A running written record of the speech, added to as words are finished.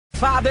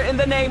Father, in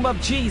the name of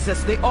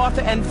Jesus, the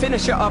author and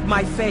finisher of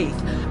my faith,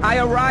 I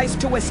arise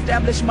to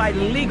establish my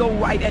legal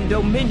right and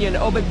dominion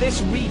over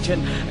this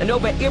region and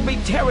over every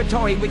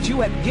territory which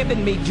you have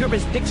given me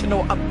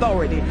jurisdictional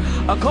authority.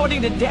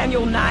 According to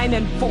Daniel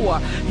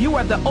 9:4, you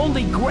are the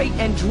only great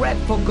and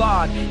dreadful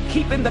God,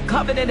 keeping the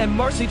covenant and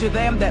mercy to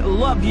them that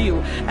love you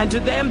and to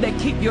them that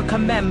keep your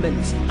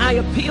commandments. I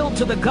appeal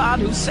to the God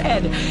who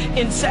said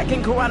in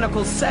 2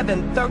 Chronicles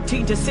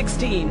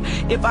 7:13-16,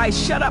 if I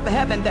shut up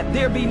heaven that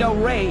there be no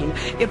rain,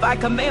 if I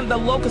command the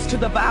locusts to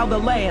devour the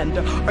land,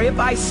 or if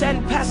I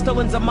send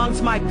pestilence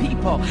amongst my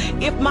people,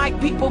 if my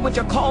people which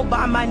are called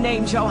by my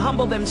name shall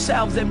humble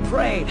themselves and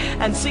pray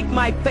and seek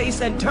my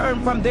face and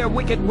turn from their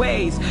wicked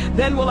ways,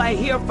 then will I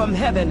hear from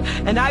heaven,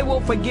 and I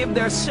will forgive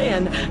their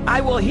sin. I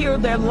will hear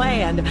their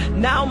land.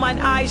 Now mine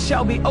eyes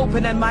shall be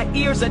open and my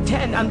ears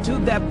attend unto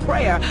their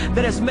prayer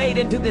that is made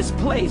into this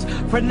place.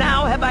 For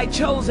now have I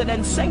chosen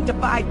and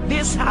sanctified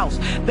this house,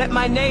 that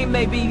my name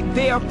may be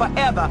there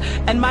forever,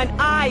 and mine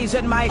eyes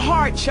and my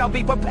heart shall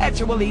be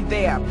perpetually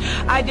there.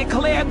 I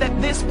declare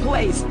that this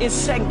place is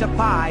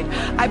sanctified.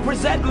 I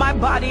present my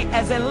body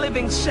as a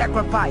living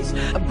sacrifice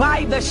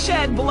by the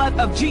shed blood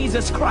of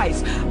Jesus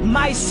Christ,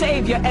 my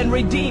Savior and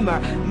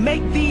Redeemer.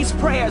 Make these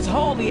prayers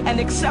holy and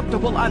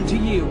acceptable unto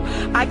you.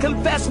 I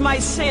confess my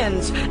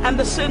sins and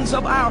the sins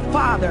of our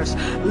fathers.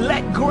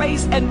 Let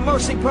grace and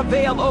mercy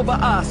prevail over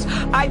us.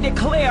 I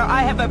declare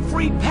I have a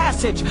free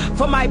passage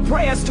for my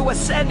prayers to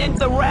ascend into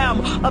the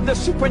realm of the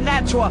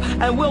supernatural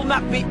and will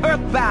not be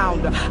earthbound.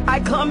 I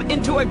come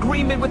into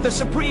agreement with the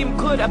supreme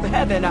good of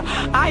heaven.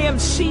 I am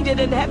seated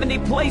in heavenly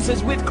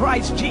places with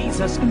Christ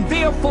Jesus.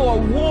 Therefore,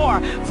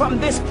 war from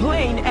this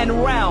plane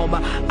and realm.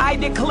 I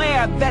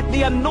declare that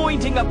the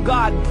anointing of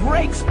God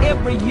breaks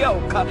every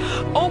yoke.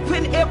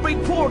 Open every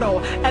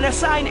portal and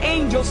assign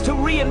angels to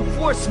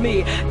reinforce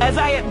me as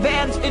I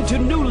advance into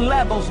new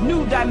levels,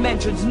 new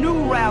dimensions,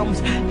 new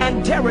realms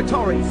and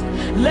territories.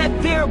 Let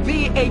there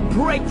be a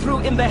breakthrough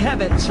in the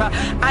heavens.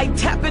 I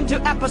tap into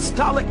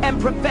apostolic and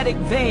prophetic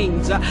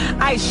veins.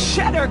 I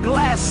shatter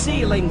glass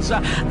ceilings.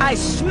 I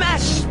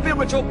smash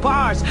spiritual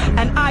bars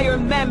and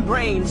iron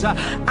membranes.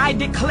 I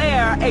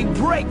declare a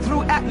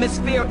breakthrough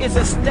atmosphere is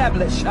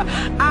established.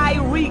 I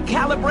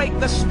recalibrate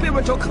the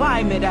spiritual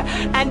climate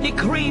and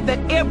decree that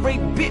every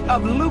bit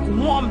of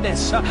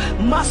lukewarmness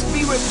must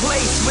be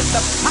replaced with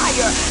the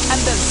fire and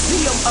the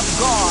zeal of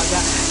God.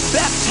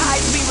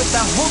 Baptize me with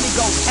the Holy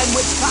Ghost and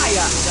with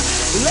fire.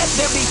 Let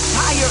there be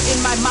fire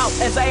in my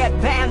mouth as I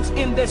advance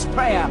in this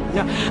prayer.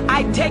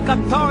 I take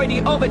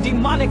authority over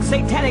demonic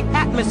satanic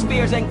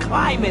atmospheres and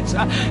climates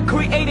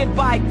created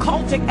by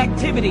cultic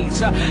activities,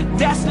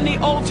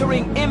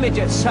 destiny-altering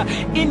images,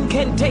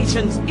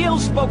 incantations,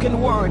 ill-spoken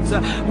words,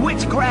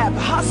 witchcraft,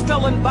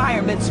 hostile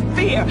environments,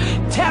 fear,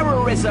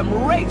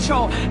 terrorism,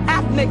 racial,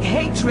 ethnic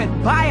hatred,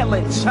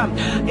 violence.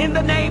 In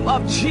the name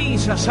of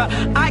Jesus,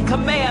 I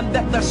command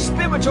that the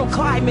spiritual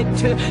climate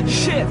to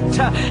shift,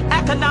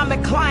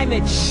 economic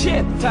climate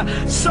shift,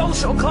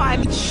 social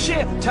climate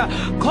shift,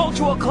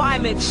 cultural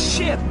climate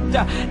shift,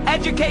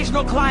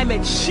 educational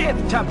climate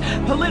shift,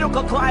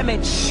 political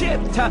climate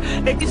shift,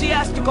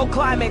 ecclesiastical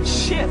climate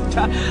shift.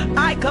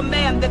 I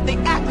command that the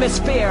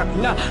atmosphere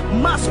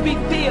must be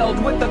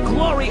filled with the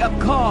glory of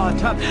God.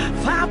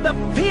 Father,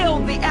 fill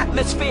the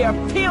atmosphere,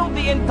 fill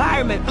the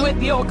environment with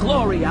your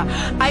glory.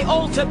 I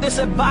alter this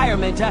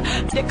environment,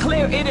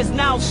 declare it is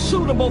now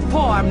suitable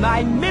for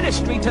my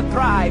ministry to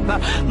thrive,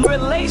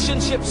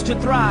 relationships to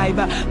thrive,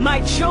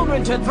 my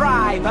children to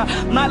thrive,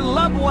 my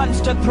loved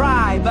ones to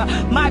thrive,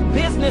 my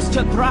business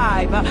to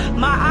thrive,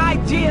 my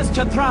ideas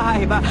to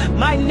thrive,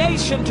 my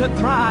nation to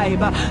thrive,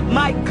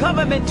 my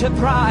government to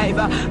thrive,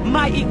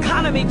 my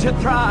economy to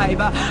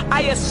thrive.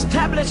 I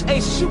establish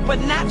a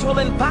supernatural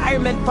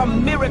environment for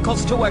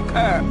miracles to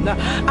occur.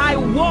 I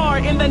war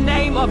in the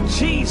name of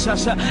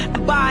Jesus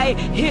by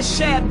his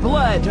shed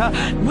blood,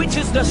 which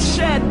is the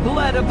shed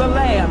blood of the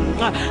Lamb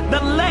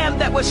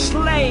that was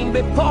slain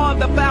before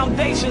the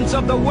foundations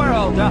of the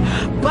world.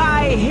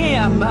 By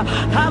him,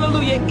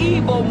 hallelujah,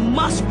 evil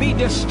must be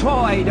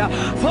destroyed.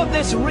 For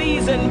this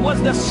reason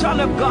was the Son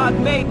of God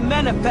made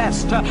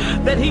manifest,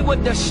 that he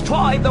would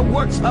destroy the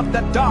works of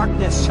the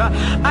darkness.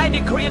 I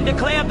decree and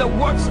declare the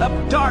works of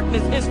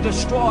darkness is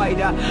destroyed.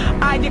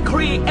 I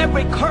decree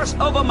every curse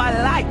over my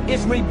life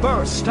is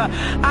reversed.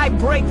 I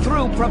break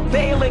through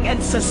prevailing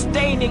and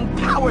sustaining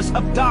powers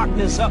of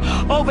darkness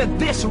over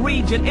this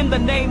region in the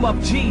name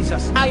of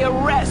Jesus. I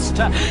arrest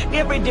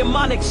every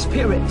demonic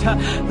spirit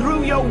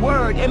through your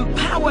word.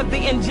 Empower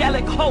the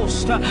angelic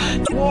host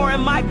to war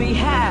in my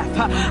behalf.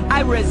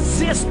 I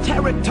resist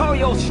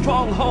territorial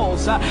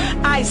strongholds.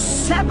 I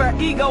sever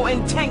ego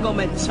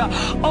entanglements.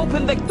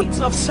 Open the gates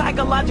of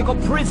psychological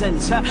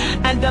prisons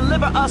and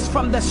deliver us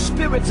from the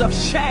spirits of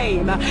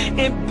shame,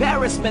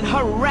 embarrassment,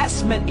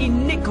 harassment,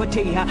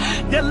 iniquity.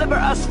 Deliver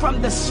us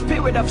from the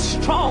spirit of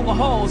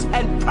strongholds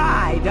and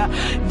pride.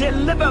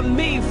 Deliver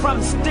me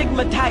from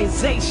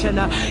stigmatization,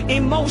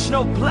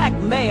 emotional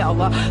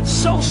blackmail,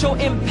 social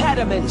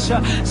impediments,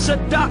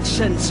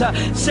 seductions,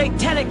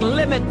 satanic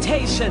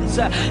limitations,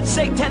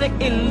 satanic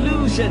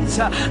illusions,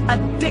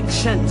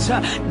 addictions,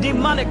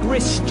 demonic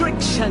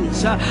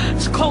restrictions,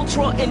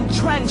 cultural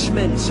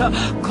entrenchments,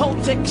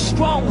 cultic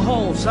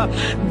strongholds,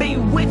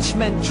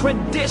 bewitchment,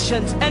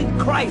 traditions,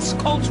 and Christ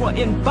cultural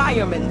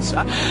environments.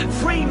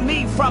 Free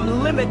me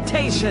from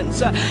limitations,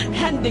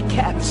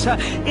 handicaps,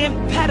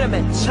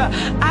 impediments.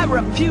 I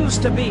refuse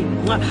to be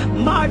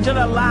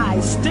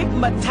marginalized,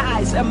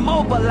 stigmatized,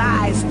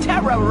 immobilized,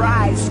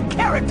 terrorized,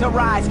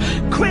 characterized,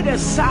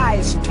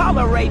 criticized,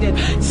 tolerated,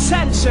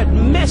 censored,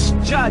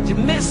 misjudged,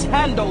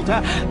 mishandled,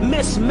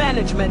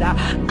 mismanagement.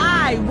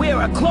 I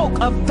wear a cloak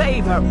of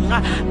favor.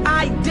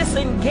 I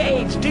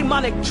disengage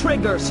demonic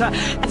triggers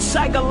and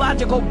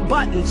psychological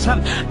buttons.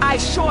 I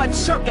short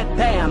circuit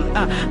them.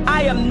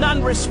 I am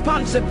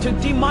non-responsive to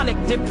demonic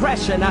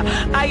depression.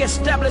 I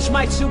establish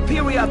my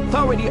superior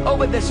authority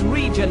over this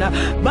region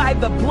by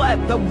the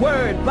blood, the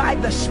word, by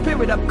the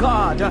Spirit of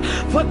God.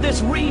 For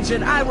this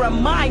region, I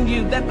remind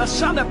you that the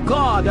Son of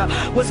God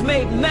was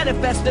made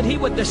manifest that he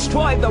would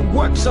destroy the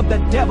works of the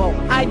devil.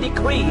 I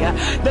decree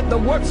that the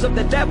works of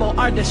the devil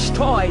are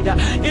destroyed.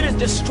 It is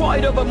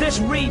destroyed over this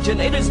region.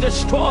 It is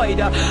destroyed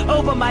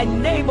over my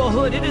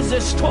neighborhood. It is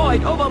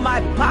destroyed over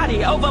my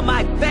body, over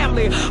my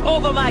family,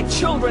 over my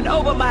children,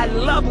 over my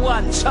loved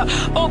ones,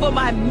 over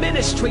my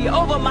ministry,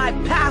 over my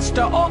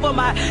pastor, over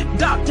my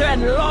doctor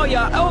and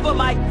lawyer, over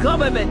my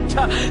government.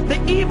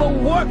 The evil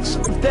works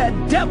of the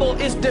devil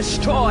is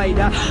destroyed.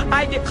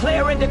 I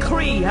declare and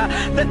decree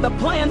that the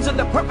plans and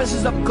the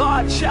purposes of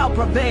God shall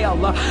prevail.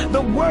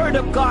 The word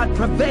of God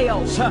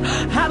prevails.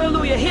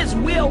 Hallelujah. His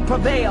will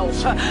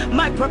prevails.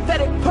 My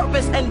prophetic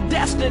purpose and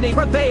destiny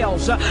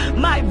prevails.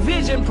 My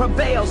vision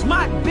prevails.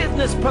 My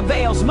business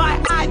prevails.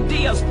 My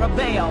ideas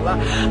prevail.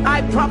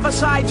 I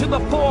prophesy to the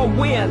four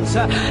winds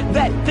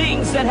that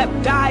things that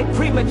have died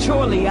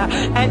prematurely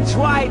and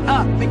dried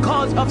up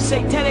because of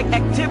satanic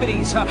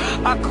activities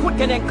are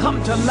quickened and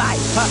come to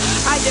life.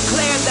 I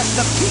declare that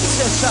the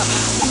pieces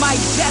of my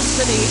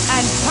destiny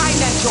and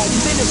financial,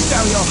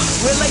 ministerial,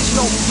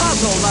 relational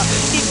puzzle,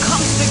 it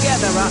comes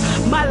together.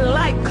 My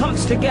life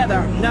comes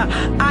together.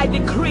 I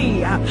decree,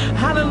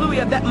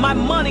 hallelujah, that my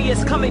money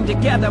is coming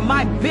together.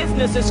 My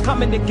business is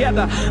coming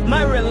together.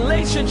 My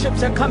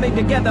relationships are coming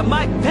together.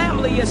 My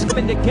family is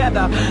coming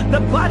together. The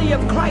body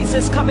of Christ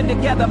is coming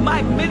together.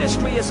 My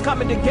ministry is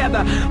coming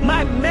together.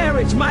 My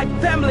marriage, my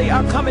family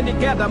are coming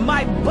together.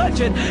 My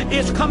budget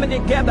is coming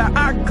together.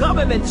 Our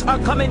governments are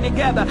coming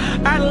together.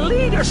 Our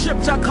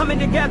leaderships are coming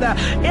together.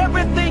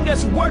 Everything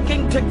is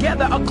working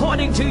together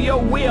according to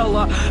your will.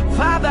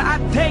 Father, I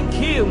thank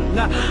you.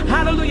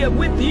 Hallelujah.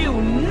 With you,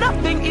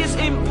 nothing is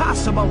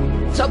impossible.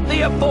 So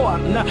therefore,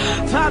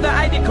 Father,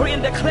 I decree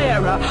and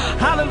declare,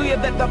 hallelujah,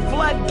 that the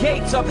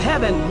floodgates of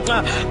heaven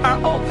are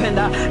open.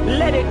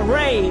 Let it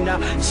rain.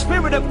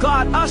 Spirit of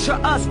God, usher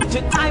us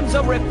to times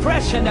of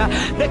refreshing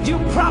that you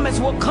promise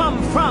will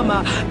come from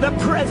the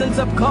presence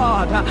of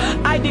God.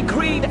 I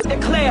decree and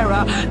declare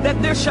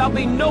that there shall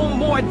be no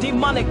more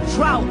demonic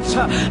droughts,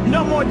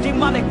 no more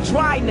demonic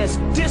dryness,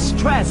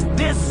 distress,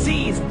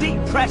 disease,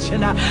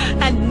 depression,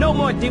 and no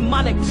more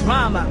demonic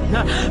drama.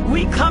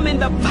 We come in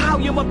the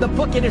volume of the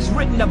book it is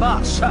written of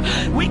us.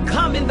 We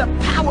come in the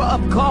power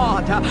of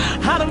God.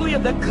 Hallelujah,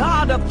 the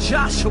God of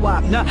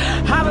Joshua.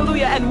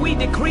 Hallelujah, and we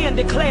decree and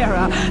declare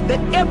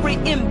that every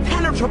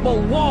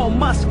impenetrable wall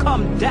must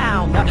come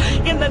down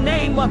in the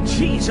name of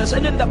Jesus,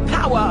 and in the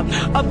power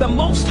of the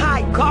Most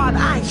High God.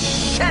 I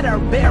shatter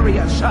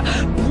barriers,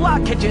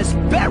 blockages,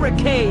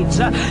 barricades,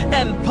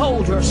 and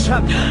boulders.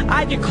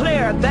 I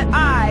declare that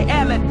I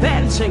am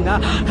advancing,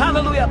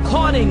 hallelujah,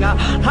 according,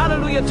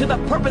 hallelujah, to the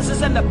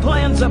purposes and the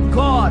plans of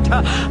God.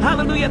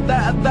 Hallelujah,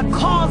 the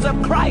cause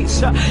of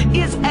Christ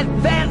is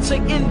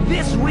advancing in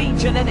this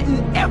region and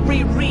in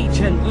every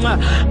region.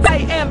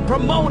 I am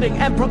promoting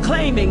and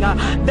proclaiming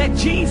that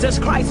Jesus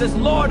Christ is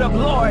Lord of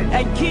Lords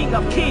and King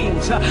of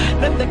Kings,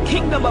 that the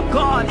kingdom of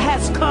God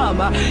has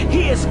come.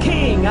 He is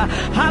King,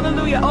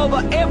 hallelujah,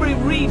 over every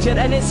region,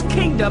 and his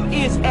kingdom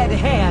is at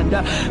hand.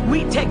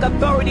 We take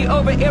authority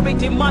over every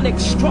demonic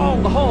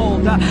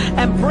stronghold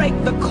and break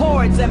the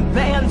cords and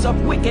bands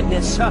of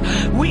wickedness.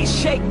 We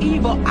shake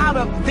evil out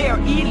of their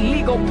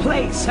illegal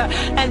place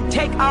and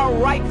take our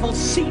rightful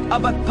seat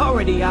of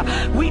authority.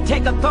 We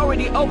take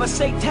authority over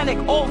satanic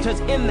altars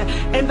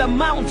in the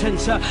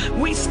mountains.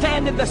 We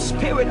stand in the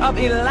spirit of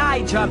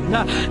Elijah,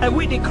 and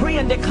we decree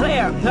and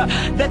declare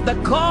that the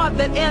God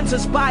that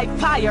answers by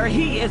fire,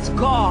 he is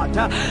God.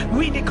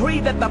 We decree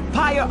that the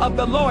fire of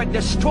the Lord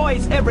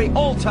destroys every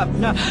altar.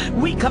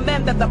 We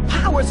command that the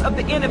powers of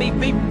the enemy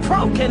be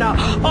broken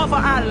over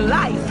our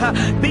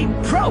life, be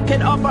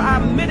broken over our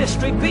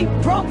ministry, be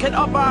broken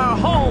over our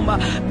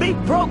home, be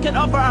broken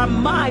over our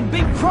mind,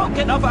 be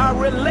broken over our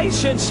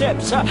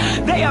relationships.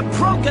 They are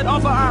broken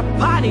over our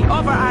body,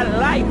 over our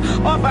life,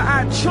 over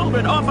our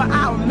children, over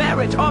our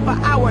marriage, over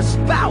our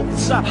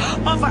spouse,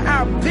 over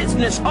our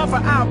business, over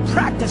our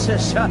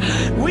practices.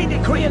 We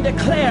decree and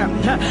declare,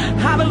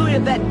 hallelujah,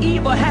 that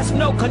evil has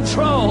no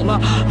control,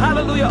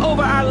 hallelujah,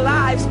 over our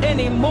lives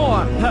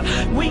anymore.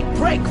 We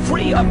break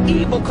free of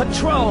evil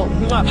control,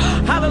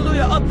 hallelujah.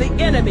 hallelujah, of the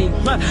enemy.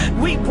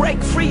 We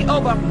break free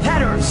over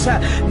fetters,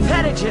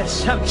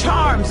 fetishes,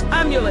 charms,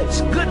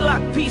 amulets, good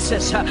luck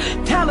pieces,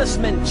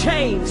 talisman,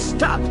 chains,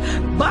 stops,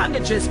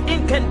 bondages,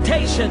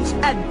 incantations,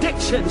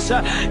 addictions,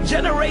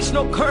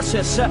 generational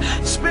curses,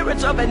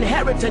 spirits of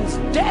inheritance,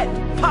 debt,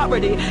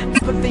 poverty,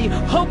 apathy,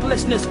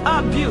 hopelessness,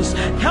 abuse,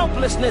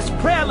 helplessness,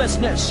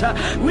 prayerlessness.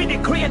 We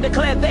decree and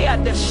declare they are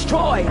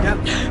destroyed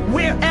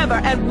wherever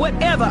and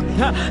whatever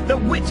the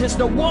witches,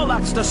 the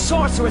warlocks, the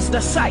sorcerers,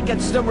 the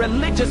psychics, the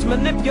religious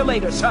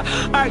manipulators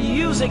are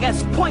using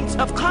as points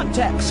of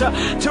contact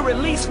to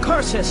release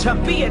curses,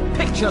 be it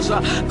pictures,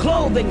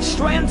 clothing,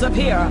 strands of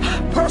hair,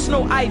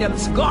 personal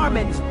items,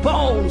 garments,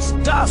 bones,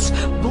 dust,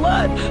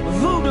 blood,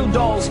 voodoo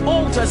dolls,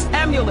 altars,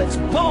 amulets,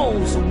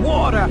 bones,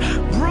 water,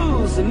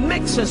 brews,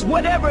 mixes,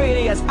 whatever it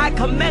is, I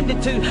command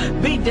it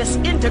to be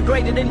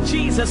disintegrated in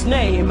Jesus'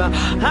 name.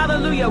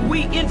 Hallelujah.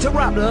 We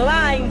interrupt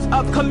lines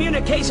of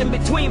communication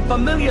between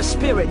familiar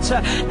spirits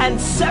and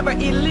sever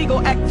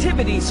illegal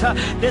activities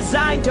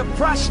designed to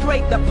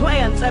frustrate the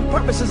plans and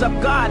purposes of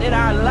God in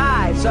our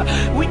lives.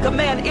 We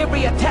command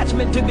every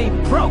attachment to be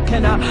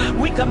broken.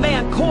 We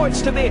command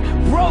cords to be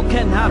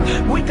broken.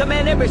 We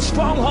command every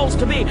strongholds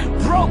to be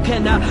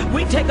broken.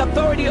 We take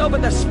authority over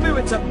the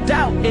spirits of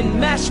doubt,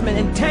 enmeshment,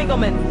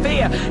 entanglement,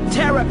 fear,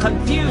 terror,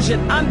 confusion,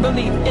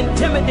 unbelief,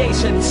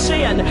 intimidation,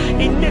 sin,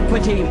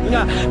 iniquity.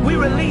 We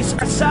release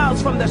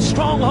ourselves from the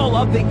stronghold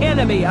of the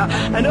enemy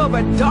and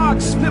over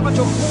dark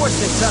spiritual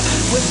forces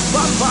which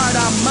bombard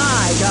our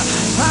mind.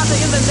 Father,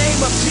 in the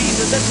name of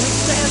Jesus, as we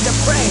stand to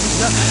pray,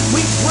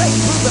 we break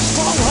through the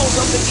strongholds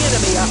of the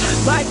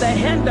enemy by the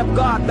hand of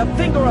God, the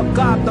finger of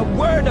God, the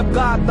word of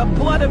God, the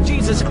blood of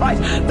Jesus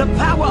Christ, the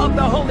power of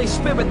the Holy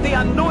Spirit, the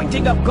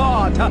anointing of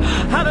God.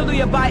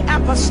 Hallelujah. By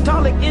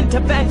apostolic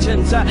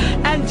interventions,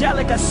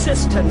 angelic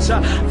assistance.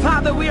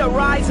 Father, we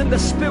arise in the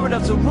spirit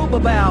of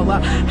Zerubbabel,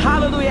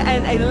 hallelujah,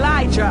 and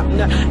Elijah,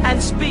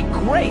 and speak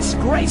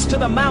grace to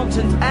the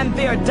mountains and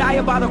their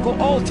diabolical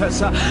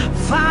altars.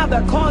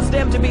 Father, cause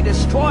them to be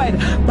destroyed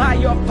by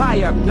your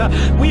fire.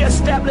 We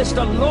establish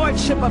the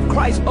lordship of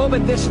Christ over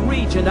this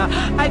region.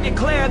 I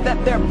declare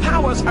that their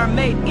powers are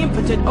made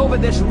impotent over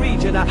this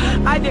region.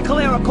 I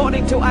declare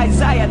according to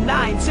Isaiah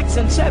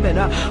 9:6-7,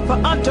 for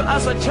unto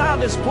us a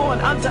child is born,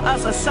 unto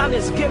us a son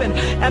is given,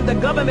 and the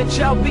government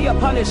shall be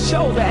upon his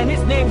shoulder, and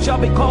his name shall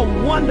be called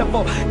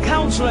Wonderful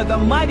Counselor, the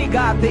Mighty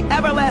God, the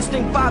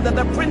Everlasting Father,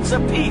 the Prince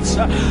of Peace.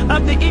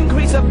 Of the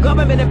increase of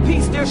government and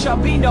peace there shall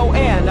be no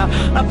end,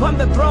 upon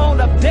the throne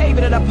of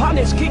David and upon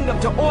his kingdom,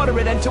 to order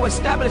it and to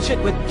establish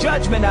it with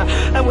judgment,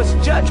 and with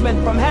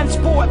judgment from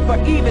henceforth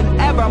for even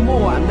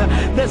evermore.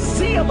 The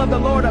zeal of the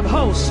Lord of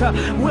hosts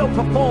will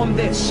perform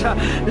this.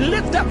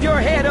 Lift up your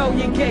head, O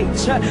ye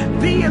gates,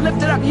 be ye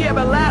lifted up, ye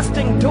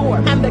everlasting door,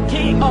 and the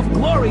King of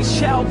glory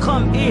shall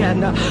come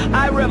in.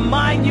 I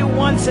remind you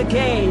once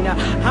again,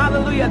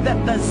 hallelujah,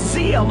 that the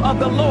zeal of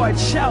the Lord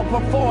shall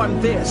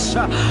perform this.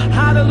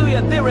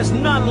 Hallelujah. There is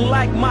none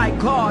like my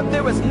God.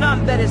 There is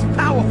none that is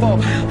powerful,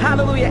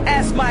 hallelujah,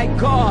 as my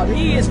God.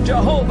 He is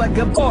Jehovah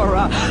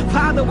Gabor.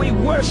 Father, we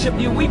worship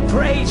you. We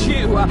praise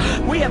you.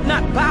 We have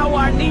not bowed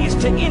our knees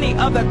to any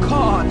other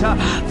God.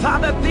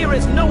 Father, there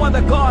is no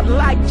other God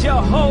like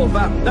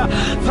Jehovah.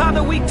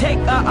 Father, we take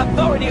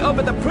authority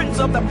over the prince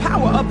of the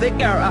power of the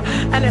air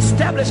and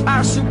establish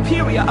our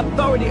superior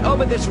authority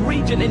over this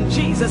region in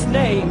Jesus'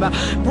 name.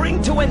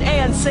 Bring to an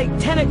end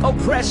satanic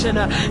oppression,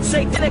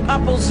 satanic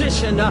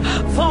opposition,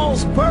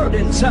 false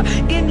burdens.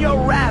 In your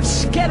wrath,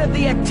 scatter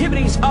the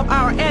activities of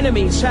our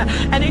enemies,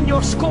 and in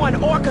your scorn,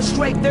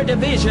 orchestrate their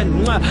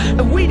division.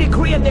 We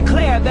decree and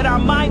declare that our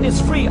mind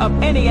is free of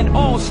any and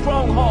all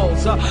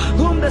strongholds.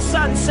 Whom the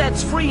Son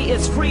sets free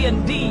is free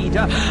indeed.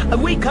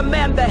 We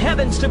command the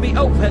heavens to be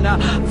open.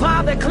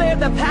 Father, clear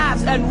the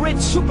paths and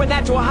rid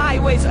supernatural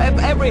highways of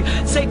every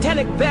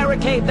satanic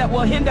barricade that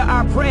will hinder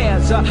our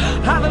prayers.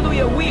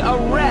 Hallelujah. We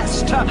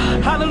arrest,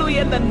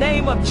 hallelujah, in the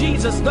name of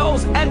Jesus,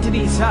 those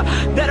entities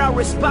that are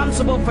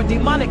responsible for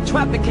demonic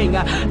trafficking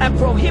and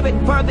prohibit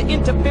further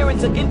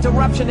interference and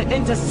interruption and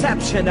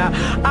interception.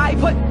 I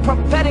put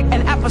prophetic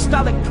and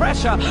apostolic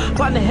pressure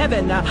upon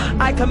heaven.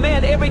 I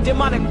command every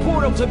demonic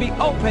portal to be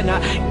open.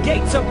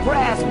 Gates of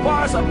brass,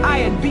 bars of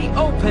iron be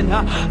open.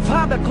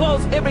 Father,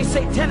 close every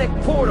satanic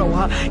portal.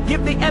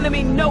 Give the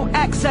enemy no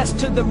access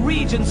to the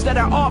regions that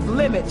are off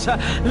limits.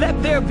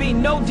 Let there be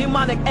no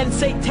demonic and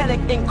satanic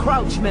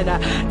encroachment.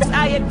 As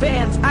I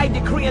advance, I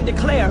decree and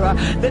declare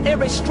that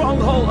every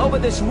stronghold over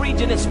this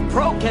region is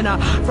broken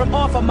from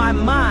off of my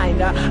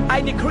mind.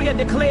 I decree and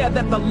declare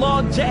that the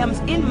log jams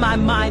in my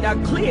mind are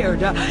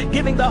cleared,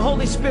 giving the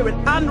Holy Spirit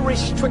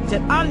unrestricted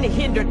unfettered,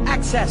 unhindered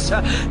access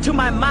to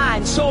my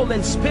mind, soul,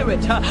 and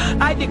spirit.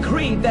 I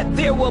decree that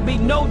there will be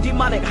no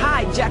demonic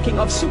hijacking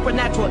of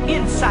supernatural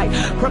insight,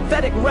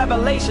 prophetic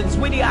revelations,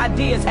 witty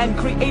ideas, and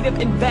creative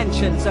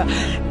inventions.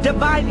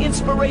 Divine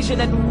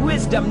inspiration and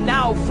wisdom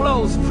now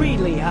flows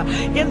freely.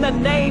 In the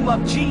name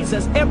of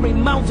Jesus, every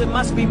mountain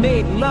must be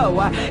made low.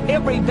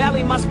 Every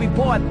valley must be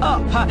brought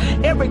up.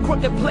 Every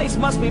crooked place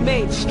must be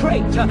made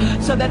straight,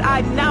 so that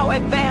I now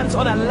advance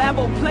on a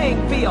level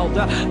playing field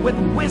with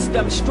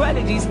wisdom,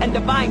 strategies, and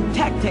divine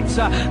tactics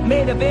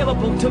made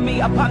available to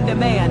me upon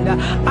demand.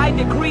 I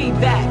decree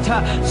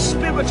that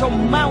spiritual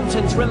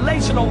mountains,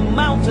 relational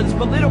mountains,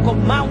 political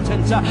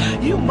mountains,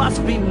 you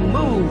must be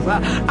moved.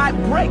 I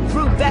break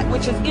through that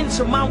which is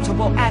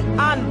insurmountable and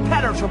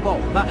unpenetrable.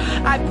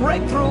 I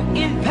break through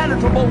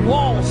impenetrable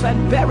walls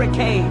and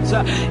barricades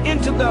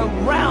into the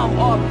realm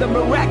of the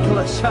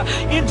miraculous,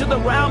 into the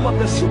realm of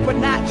the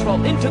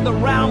supernatural, into the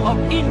realm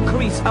of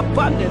increase,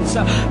 abundance,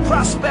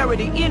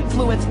 prosperity,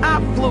 influence,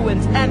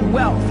 affluence, and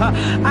wealth.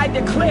 I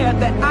declare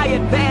that I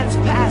advance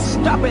past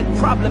stubborn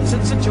problems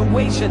and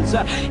situations,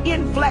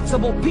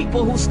 inflexible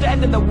people who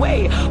stand in the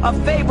way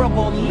of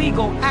favorable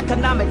legal,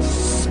 economic,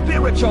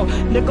 spiritual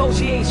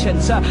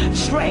negotiations,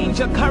 strange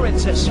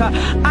occurrences.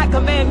 I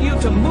command you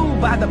to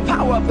move by the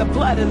power of the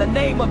blood in the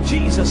name of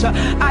Jesus.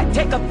 I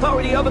take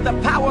authority over the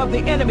power of the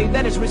enemy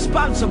that is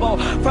responsible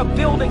for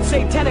building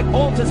satanic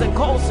altars and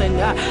causing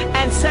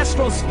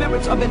ancestral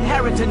spirits of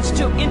inheritance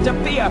to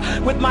interfere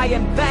with my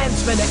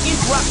advancement and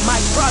interrupt my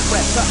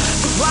progress,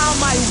 to plow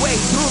my way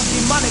through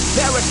demonic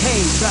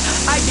barricades.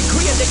 I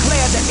decree and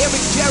declare that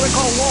every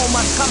Jericho wall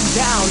must come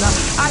down.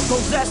 I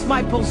possess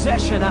my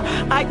possession.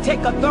 I take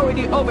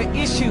authority over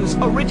issues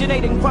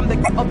originating from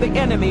the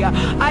enemy.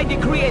 I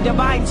decree a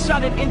divine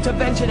sudden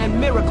intervention and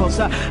miracles.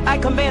 I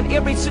command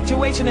every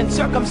situation and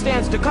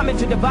circumstance to come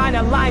into divine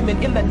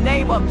alignment in the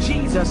name of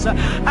Jesus.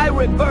 I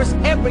reverse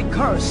every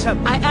curse.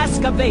 I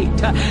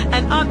excavate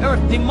and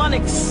unearth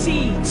demonic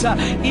seeds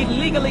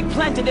illegally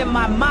planted in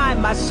my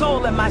mind, my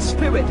soul, and my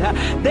spirit.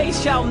 They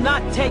shall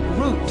not take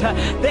root.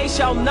 They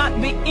shall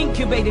not be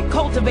incubated,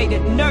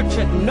 cultivated,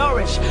 nurtured,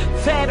 nourished,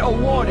 fed, or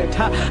watered.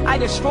 I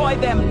destroy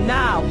them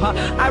now.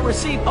 I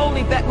receive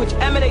only that which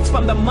emanates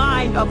from the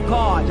mind of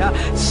God.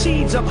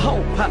 Seeds of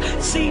hope,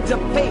 seeds of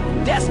faith,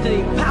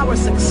 destiny, power,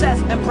 success,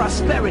 and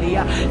prosperity.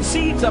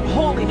 Seeds of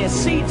holiness,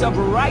 seeds of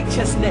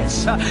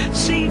righteousness,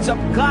 seeds of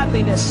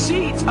godliness,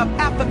 seeds of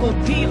ethical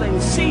dealing,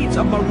 seeds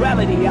of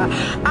morality.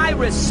 I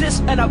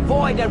resist and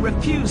avoid and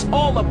refuse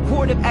all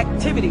abortive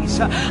activities.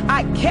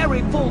 I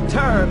carry full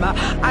term.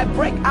 I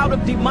break out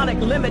of demonic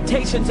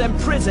limitations and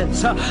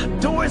prisons.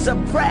 Doors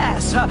of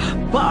brass,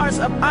 bars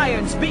of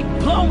irons be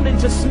blown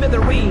into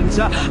smithereens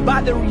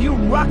by the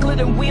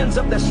Euroclidon winds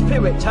of the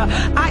Spirit.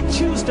 I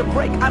choose to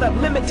break out of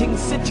limiting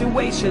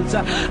situations.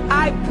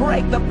 I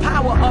break the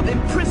power of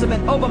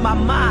imprisonment over my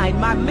mind,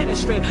 my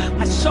ministry,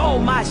 my soul,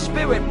 my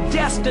spirit,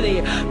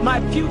 destiny,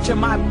 my future,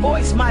 my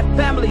voice, my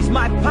families,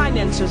 my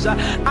finances.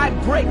 I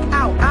break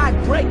out. I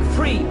break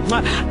free.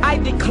 I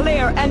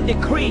declare and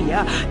decree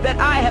that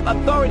I have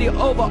authority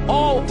over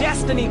all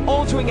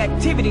destiny-altering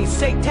activities,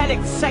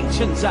 satanic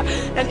sanctions,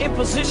 and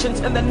impositions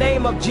in the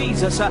name of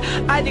Jesus.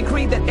 I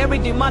decree that every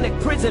demonic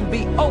prison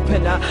be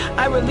open.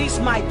 I release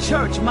my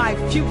church, my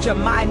future,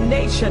 my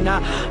nation,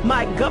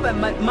 my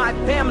government, my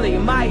family,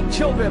 my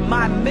children,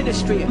 my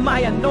ministry, my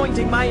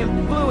anointing, my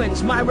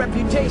influence, my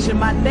reputation,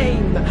 my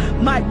name,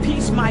 my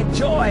peace, my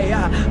joy,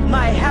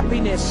 my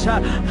happiness,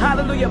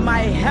 hallelujah, my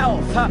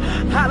health,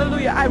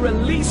 hallelujah. I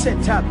release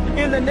it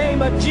in the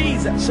name of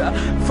Jesus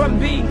from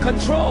being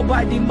controlled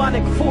by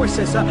demonic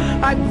forces.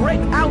 I break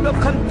out of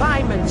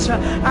confinements.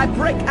 I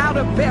break out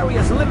of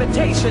various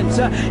limitations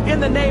in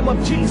the name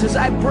of Jesus.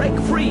 I break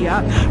free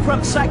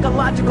from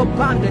psychological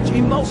bondage,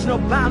 emotional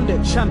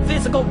bondage,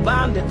 physical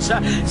bondage,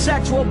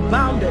 sexual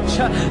bondage,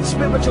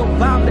 spiritual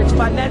bondage,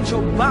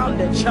 financial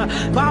bondage,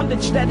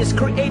 bondage that is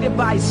created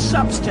by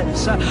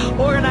substance,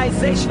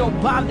 organizational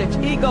bondage,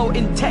 ego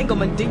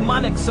entanglement,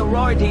 demonic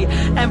sorority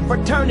and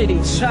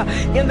fraternities.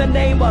 In the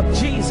name of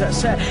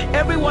Jesus,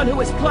 everyone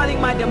who is plotting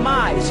my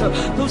demise,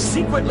 who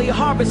secretly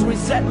harbors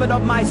resentment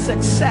of my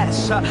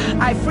success,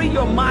 I free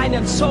your mind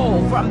and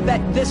soul from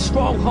this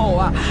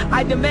stronghold.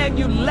 I demand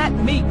you let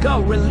me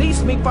go.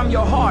 Release me from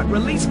your heart.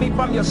 Release me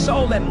from your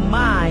soul and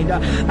mind.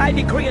 I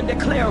decree and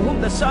declare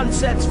whom the Son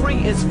sets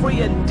free is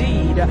free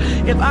indeed.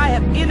 If I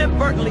have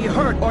inadvertently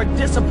hurt or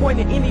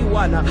disappointed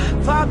anyone,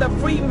 Father,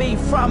 free me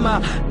from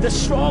the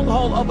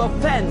stronghold of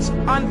offense,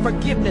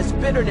 unforgiveness,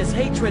 bitterness,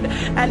 hatred,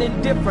 and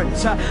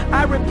indifference.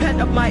 I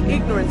repent of my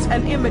ignorance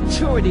and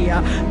immaturity.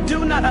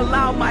 Do not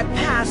allow my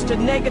past to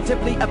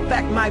negatively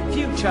affect my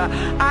future.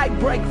 I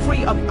break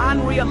free of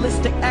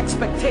unrealistic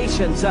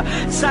expectations,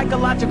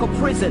 psychological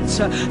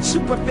prisons,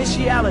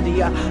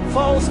 superficiality,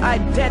 false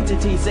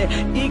identities,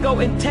 ego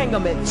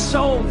entanglement,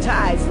 soul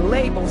ties,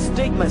 labels,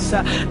 stigmas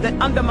that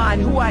undermine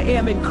who I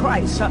am in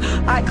Christ.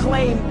 I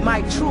claim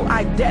my true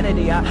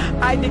identity.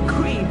 I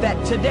decree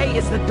that today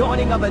is the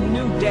dawning of a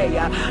new day.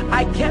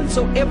 I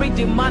cancel every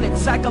demonic,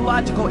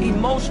 psychological,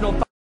 emotional,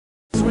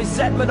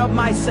 resentment of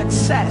my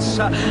success.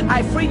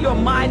 I free your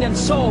mind and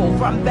soul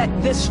from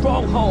this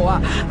stronghold.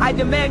 I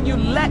demand you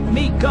let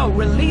me go.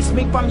 Release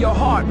me from your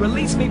heart.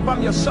 Release me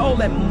from your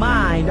soul and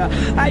mind.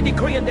 I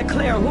decree and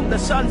declare whom the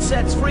Son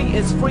sets free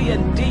is free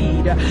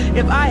indeed.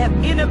 If I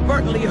have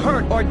inadvertently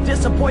hurt or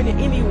disappointed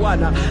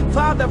anyone,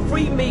 Father,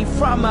 free me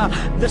from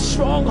the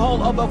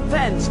stronghold of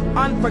offense,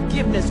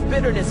 unforgiveness,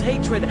 bitterness,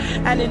 hatred,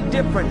 and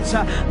indifference.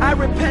 I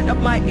repent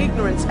of my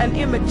ignorance and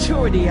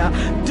immaturity.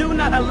 Do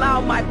not allow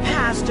my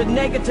past to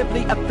negatively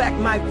affect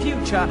my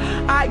future.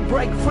 I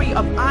break free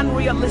of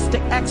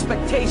unrealistic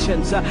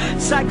expectations,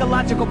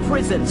 psychological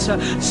prisons,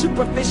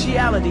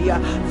 superficiality,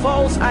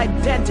 false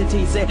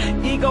identities,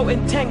 ego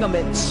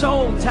entanglement,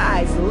 soul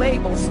ties,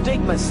 labels,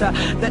 stigmas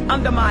that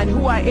undermine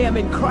who I am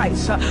in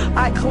Christ.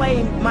 I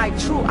claim my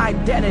true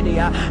identity.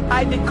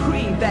 I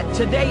decree that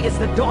today is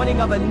the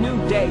dawning of a new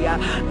day.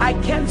 I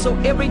cancel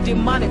every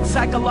demonic,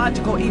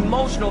 psychological,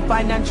 emotional,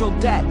 financial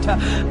debt.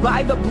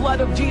 By the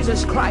blood of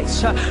Jesus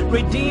Christ,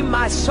 redeem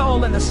my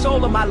soul and the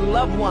soul of my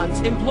loved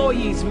ones,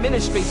 employees,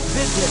 ministries,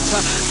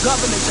 business,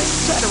 governments,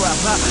 etc.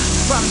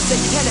 From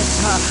satanic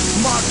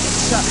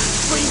markets.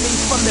 Free me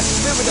from the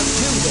spirit of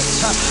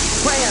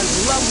Judas.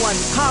 Friends, loved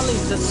ones,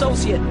 colleagues,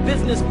 associates,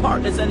 business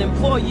partners, and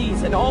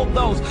employees, and all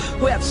those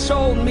who have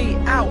sold me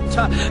out.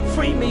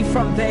 Free me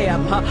from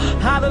them.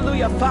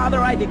 Hallelujah. Father,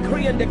 I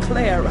decree and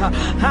declare,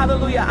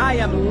 hallelujah, I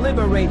am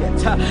liberated.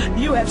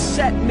 You have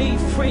set me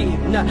free.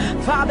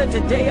 Father,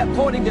 today,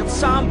 according to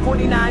Psalm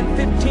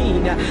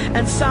 49:15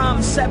 and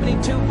Psalm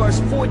 72 verse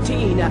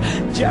 14,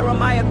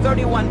 Jeremiah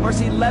 31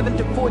 verse 11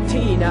 to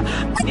 14,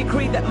 I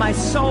decree that my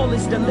soul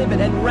is delivered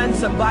and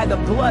ransomed by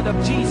the blood of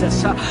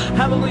Jesus.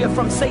 Hallelujah.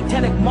 From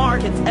satanic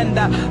markets and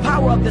the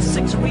power of the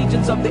 6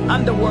 regions of the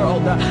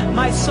underworld.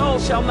 My soul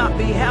shall not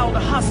be held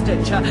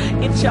hostage.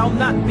 It shall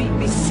not be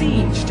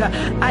besieged.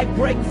 I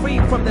break free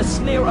from the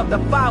snare of the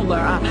fowler.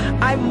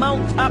 I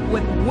mount up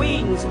with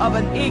wings of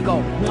an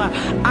eagle.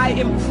 I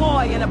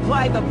employ and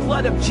apply the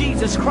blood of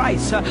Jesus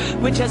Christ,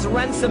 which has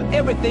ransomed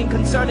everything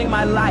concerning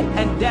my life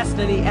and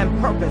destiny and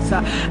purpose.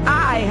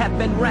 I have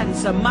been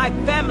ransomed. My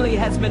family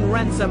has been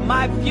ransomed.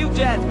 My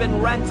future has been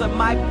ransomed.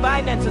 My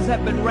finances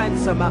have been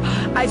ransomed.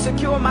 I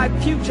secure my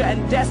future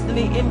and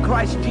destiny in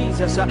Christ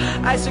Jesus.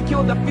 I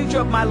secure the future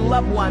of my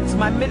loved ones,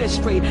 my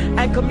ministry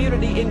and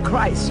community in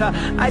Christ.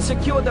 I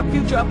secure the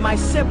future of my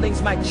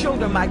siblings, my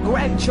children, my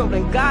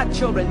grandchildren,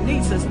 godchildren,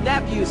 nieces,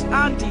 nephews,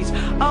 aunties,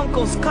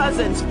 uncles,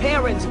 cousins,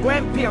 parents,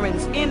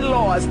 grandparents,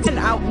 in-laws, and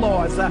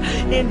outlaws.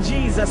 In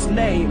Jesus'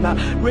 name,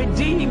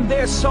 redeem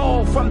their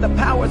soul from the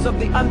powers of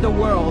the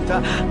underworld.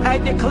 I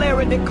declare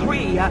and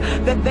decree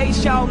that they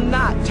shall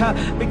not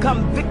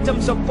become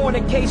victims of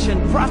fornication,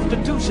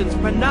 prostitution,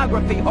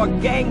 pornography, or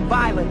gang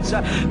violence.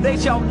 They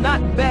shall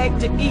not beg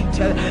to eat.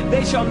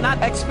 They shall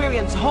not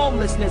experience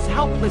homelessness,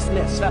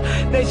 helplessness.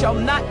 They shall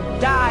not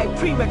die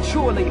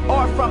prematurely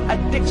or from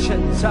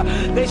addictions.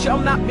 They shall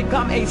not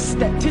become a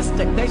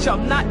statistic. They shall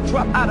not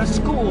drop out of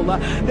school.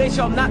 They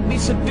shall not be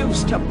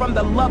seduced from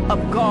the love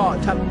of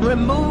God.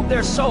 Remove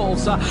their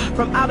souls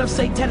from out of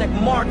satanic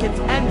markets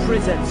and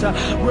prisons.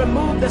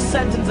 Remove the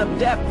sentence of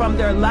death from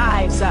their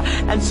lives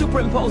and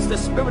superimpose the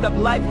spirit of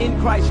life in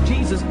Christ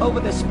Jesus over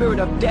the spirit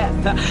of death.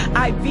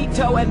 I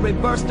veto and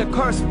reverse the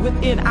curse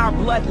within our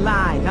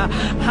bloodline.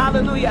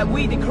 Hallelujah.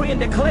 We decree and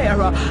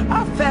declare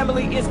our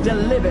family is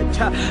delivered.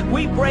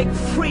 We break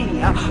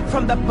free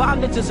from the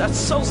bondages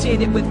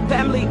associated with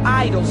family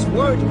idols,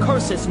 word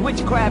curses,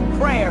 witchcraft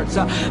prayers,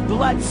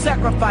 blood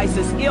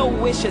sacrifices, ill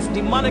wishes,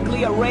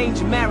 demonically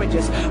arranged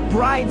marriages,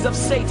 brides of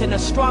Satan,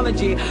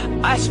 astrology,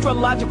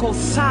 astrological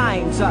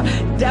signs,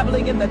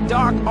 dabbling in the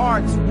dark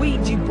arts,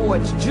 Ouija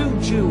boards,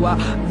 juju,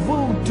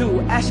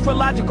 voodoo,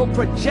 astrological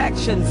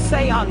projections,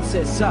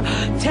 seances,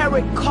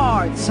 tarot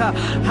cards,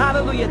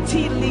 hallelujah,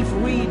 tea leaf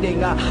reading,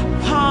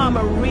 palm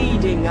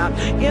reading.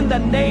 In the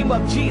name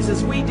of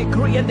Jesus, we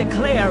decree and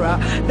declare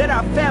that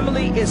our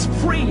family is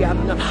free,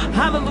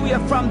 hallelujah,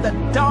 from the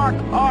dark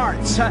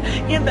arts.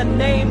 In the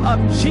name of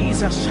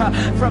Jesus,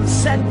 from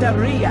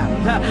Santeria,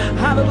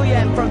 hallelujah,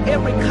 and from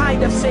every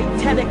kind of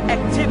satanic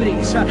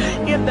activities.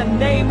 In the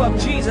name of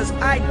Jesus,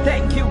 I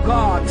thank you,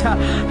 God,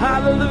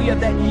 hallelujah,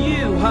 that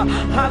you,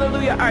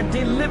 hallelujah, are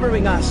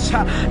delivering us,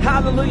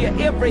 hallelujah,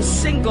 every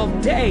single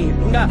day.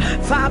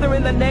 Father,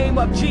 in the name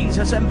of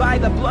Jesus and by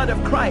the blood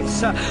of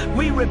Christ,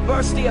 we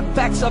reverse the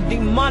effects of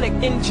demonic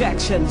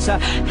injections,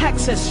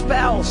 hexes,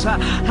 spells,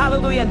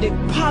 hallelujah, and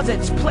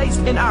deposits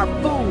placed in our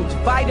foods,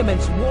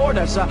 vitamins,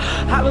 waters,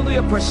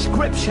 hallelujah,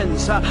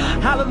 prescriptions,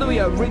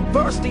 hallelujah.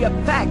 Reverse the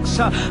effects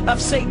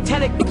of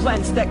satanic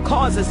plants that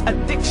causes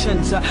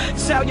addictions,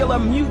 cellular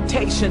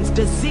mutations,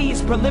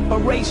 disease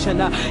proliferation,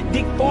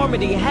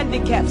 deformity,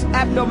 handicaps,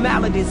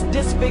 abnormalities, blindness,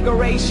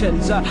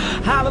 disfigurations,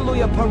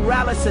 hallelujah,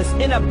 paralysis,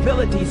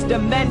 inabilities,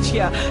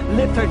 dementia,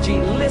 lethargy,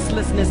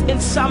 listlessness,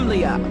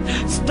 insomnia,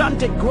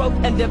 stunted growth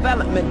and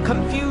development,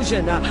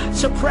 confusion,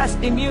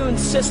 suppressed immune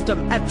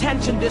system,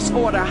 attention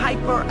disorder,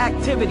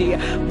 hyperactivity,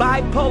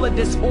 bipolar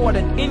disorder,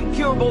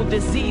 incurable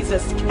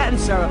diseases,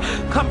 cancer,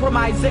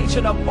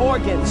 compromisation of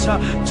organs,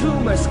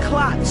 tumors,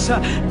 clots,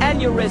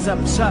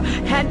 aneurysms,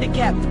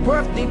 handicaps,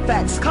 birth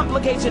defects,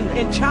 complication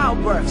in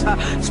childbirth,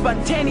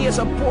 spontaneous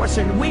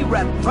abortion. We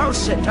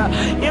reverse it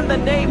in the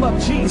name of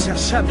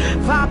Jesus.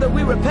 Father,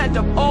 we repent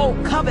of all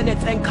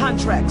covenants and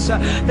contracts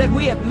that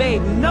we have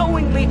made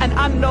knowingly and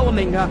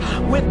unknowingly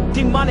with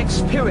demonic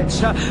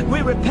spirits.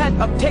 We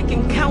repent of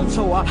taking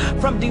counsel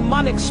from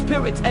demonic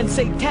spirits and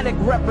satanic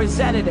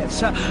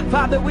representatives.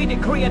 Father, we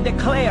decree and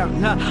declare,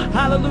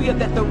 hallelujah,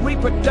 that the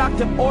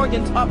reproductive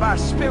organs of our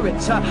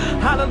spirits,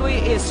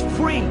 hallelujah, is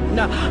free,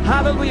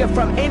 hallelujah,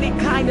 from any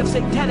kind of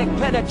satanic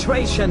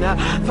penetration.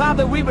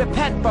 Father, we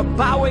repent for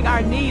bowing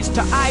our knees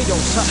to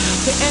idols,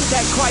 to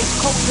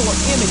antichrist cultural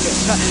images,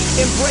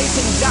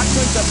 embracing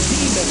doctrines of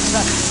demons,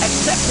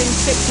 accepting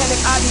satanic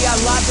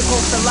ideological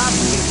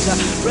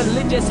philosophies,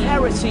 religious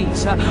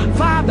heresies.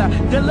 Father,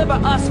 deliver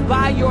us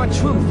by your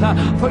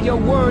truth, for your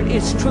word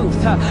is truth.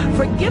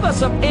 Forgive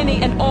us of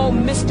any and all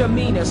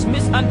misdemeanors,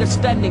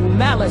 misunderstanding,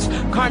 malice,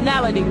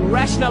 carnality,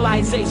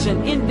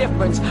 rationalization,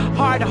 indifference,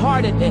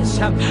 hard-heartedness.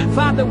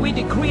 Father, we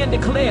decree and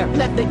declare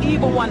that the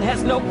evil one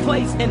has no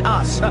place in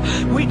us.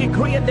 We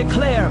decree and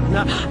declare,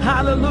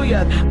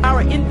 hallelujah,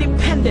 our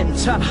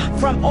independence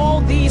from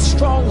all these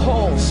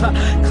strongholds.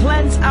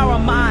 Cleanse our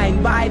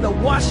mind by the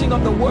washing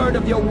of the word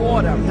of your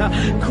water.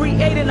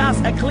 Create in us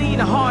a clean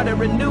heart and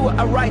renew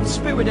a right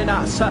spirit in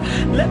us.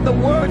 Let the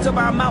words of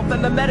our mouth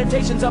and the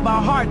meditations of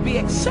our heart be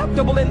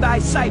acceptable in thy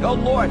sight, O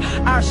Lord,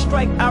 our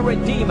strength, our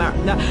Redeemer.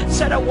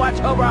 Set a watch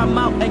over our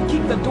mouth and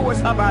keep the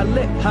doors of our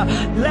lip.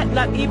 Let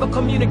not evil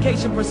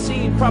communication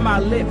proceed from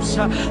our lips.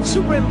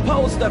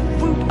 Superimpose the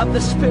fruit of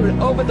the Spirit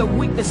over the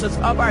weaknesses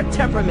of our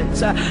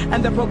temperaments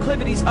and the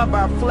proclivities of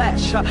our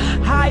flesh.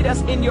 Hide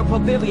us in your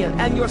pavilion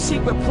and your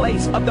secret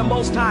place of the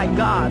Most High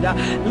God.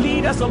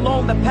 Lead us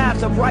along the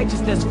paths of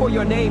righteousness for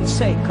your name's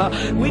sake.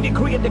 We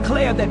decree and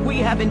declare that we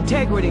have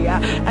integrity,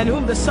 and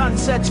whom the Son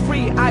sets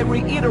free, I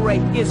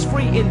reiterate, is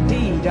free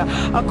indeed.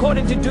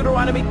 According to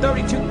Deuteronomy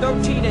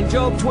 32:13 and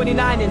Job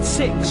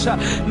 29:6,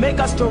 make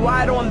us to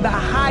ride on the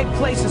high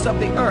places of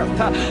the earth,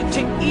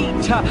 to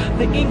eat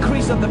the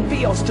increase of the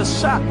fields, to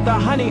suck the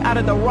honey out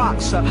of the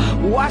rocks.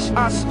 Wash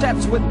our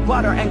steps with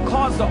butter and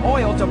cause the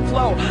oil to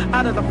flow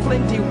out of the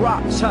flinty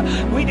rocks.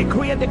 We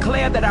decree and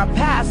declare that our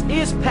past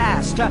is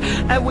past,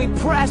 and we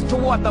press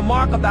toward the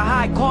mark of the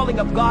high calling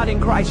of God in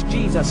Christ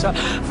Jesus.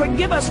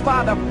 Forgive us,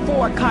 Father,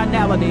 for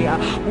carnality.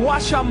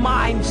 Wash our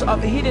minds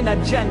of hidden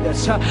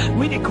agendas.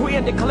 We decree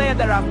and declare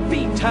that our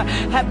feet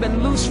have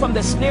been loosed from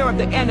the snare of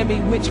the enemy,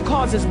 which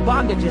causes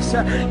bondages,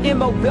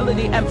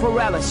 immobility, and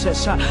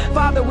paralysis.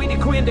 Father, we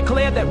decree and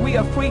declare that we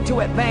are free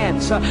to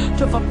advance,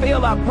 to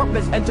fulfill our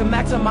purpose, and to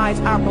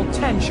maximize our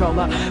potential.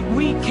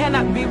 We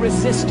cannot be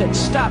resisted,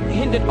 stopped,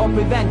 hindered, or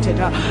prevented.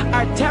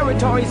 Our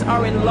territories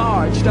are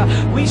enlarged.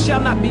 We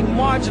shall not be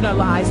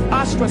marginalized,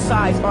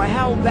 ostracized, or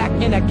held back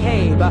in a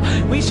cave.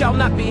 We shall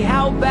not be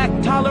held back,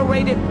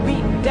 tolerated,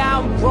 beat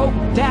down, broke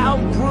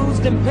down,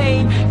 bruised in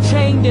pain,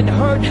 chained and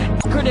hurt,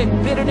 anchored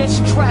in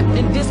bitterness, trapped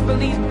in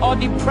disbelief or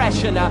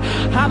depression.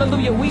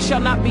 Hallelujah. We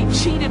shall not be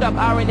cheated of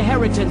our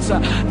inheritance,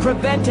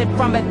 prevented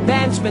from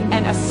advancement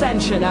and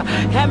ascension.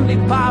 Heavenly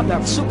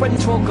Father,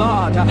 supernatural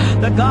God,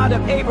 the God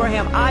of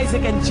Abraham,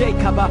 Isaac, and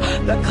Jacob,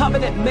 the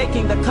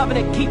covenant-making, the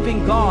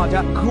covenant-keeping God,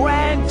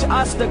 grant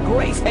us the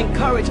grace and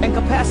courage and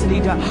capacity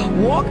to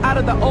walk out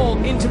of the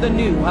old into the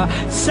new,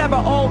 sever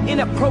all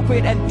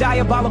inappropriate and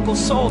diabolical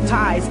soul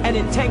ties and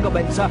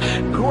entanglements.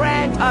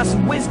 Grant us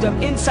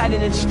wisdom, insight,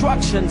 and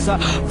instructions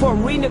for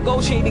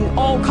renegotiating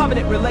all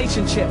covenant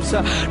relationships.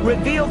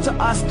 Reveal to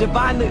us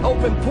divinely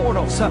open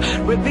portals.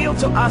 Reveal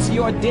to us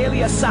your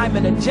daily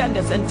assignment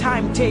agendas and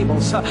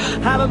timetables.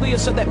 Hallelujah,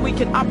 so that we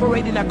can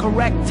operate in a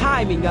correct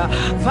timing.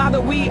 Father,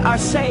 we are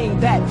saying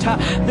that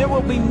there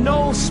will be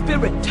no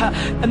spirit,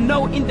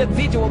 no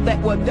individual that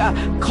would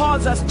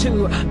cause us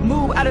to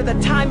move out of the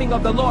timing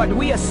of the Lord.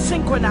 We are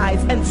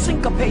synchronized and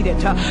syncopated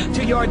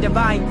to your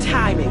divine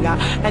timing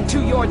and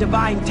to your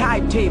divine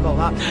timetable.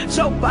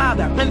 So,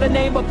 Father, in the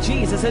name of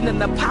Jesus and in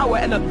the power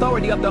and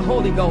authority of the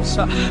Holy Ghost,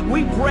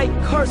 we break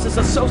curses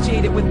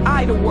associated with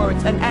idle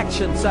words and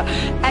actions,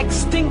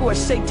 extinguish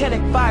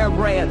satanic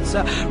firebrands,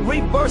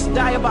 reverse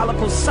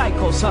diabolical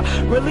cycles,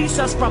 release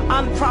us from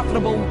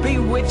unprofitable,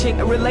 bewitching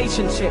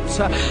relationships,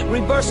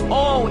 reverse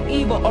all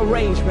evil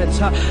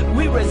arrangements.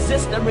 We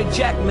resist and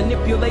reject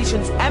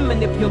manipulations and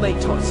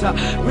manipulators.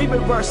 We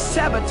reverse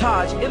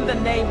sabotage in the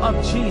name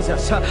of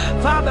Jesus.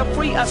 Father,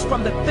 free us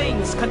from the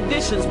things,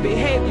 conditions,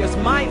 behaviors,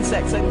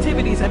 mindsets,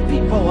 activities, and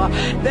people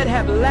that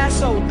have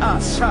lassoed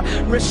us,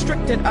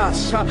 restricted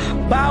us,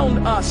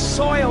 bound us,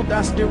 soiled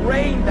us,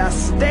 deranged us,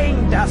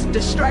 stained us,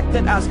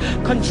 distracted us,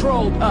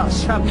 controlled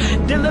us.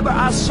 Deliver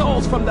our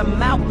souls from the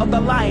mouth of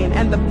the lion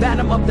and the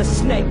venom of the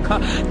snake.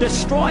 sake.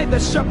 Destroy the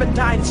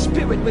serpentine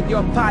spirit with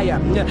your fire.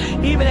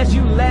 Even as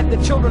you led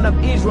the children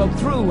of Israel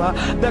through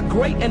the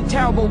great and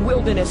terrible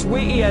wilderness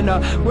wherein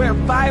where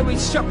fiery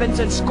serpents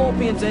and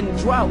scorpions and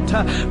drought,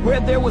 where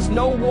there was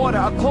no water,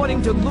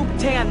 according to Luke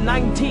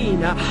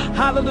 10:19.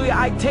 Hallelujah.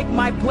 I take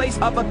my place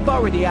of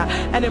authority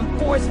and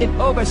enforce it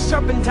over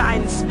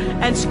serpentines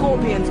and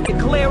scorpions.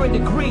 Declare and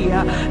decree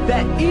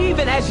that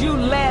even as you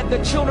led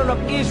the children of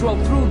Israel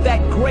through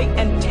that great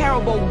and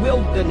terrible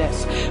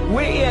wilderness,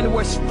 wherein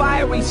was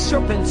fiery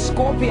serpents,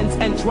 scorpions,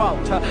 and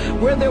drought,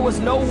 where there was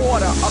no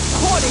water,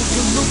 according to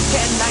Luke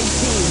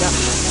 10:19.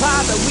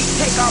 Father, we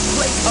take our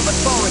place of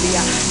authority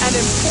and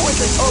enforce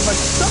it over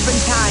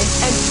serpentines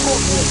and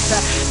scorpions,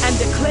 and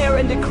declare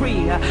and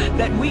decree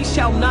that we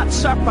shall not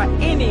suffer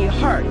any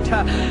hurt.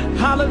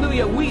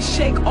 Hallelujah. We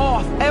shake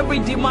off every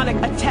demonic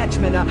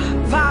attachment.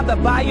 Father,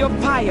 by your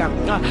fire,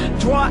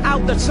 draw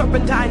out the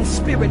serpentine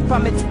spirit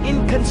from its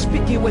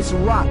inconspicuous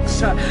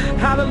rocks.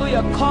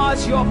 Hallelujah.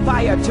 Cause your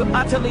fire to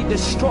utterly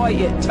destroy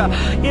it.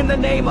 In the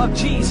name of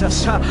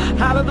Jesus.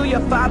 Hallelujah.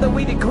 Father,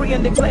 we decree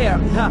and declare,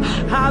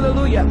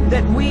 hallelujah,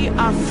 that we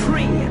are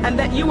free and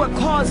that you are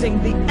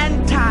causing the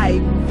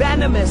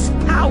anti-venomous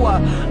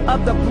power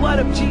of the blood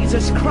of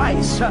Jesus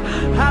Christ,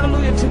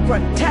 hallelujah, to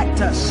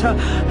protect us,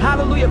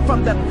 hallelujah,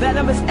 from the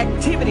venomous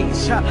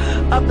activities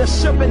of the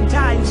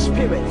serpentine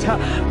spirit.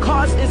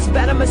 Cause its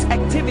venomous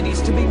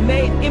activities to be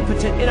made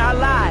impotent in our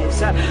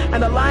lives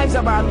and the lives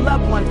of our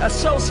loved ones,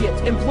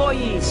 associates,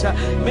 employees,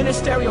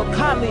 ministerial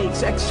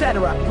colleagues,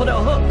 etc. Put a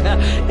hook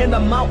in the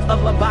mouth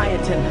of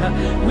Leviathan.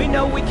 We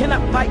know we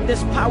cannot fight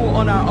this power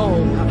on our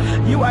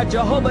own. You are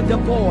Jehovah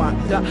Deborah,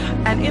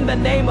 and in the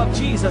name of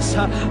Jesus,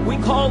 we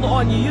call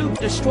on you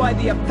to destroy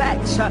the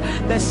effects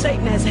that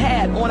Satan has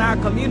had on our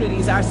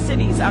communities, our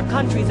cities, our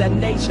countries, and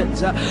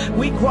nations.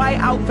 We cry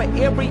out for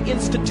every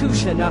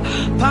institution.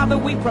 Father,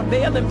 we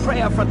prevail in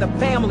prayer for the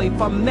family,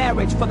 for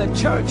marriage, for the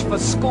church, for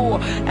school,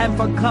 and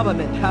for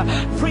government.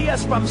 Free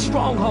us from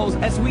strongholds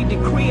as we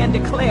decree and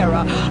declare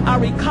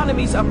our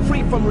economies are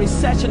free from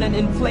recession and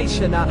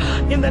inflation.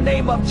 In the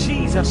name of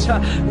Jesus,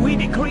 we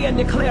decree and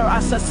declare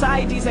our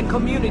societies and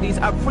communities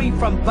are free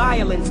from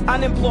violence,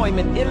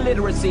 unemployment,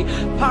 illiteracy,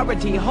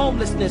 poverty,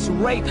 homelessness,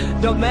 rape,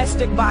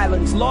 domestic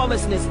violence,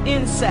 lawlessness,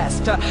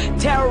 incest,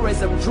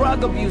 terrorism,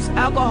 drug abuse,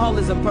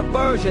 alcoholism,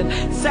 perversion,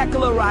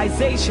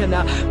 secularization,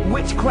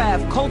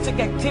 witchcraft, cultic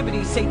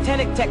activities,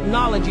 satanic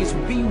technologies,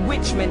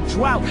 bewitchment,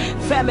 drought,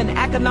 famine,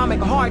 economic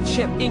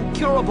hardship,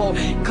 incurable,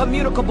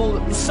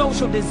 communicable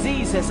social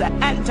diseases,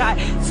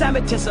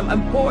 anti-Semitism,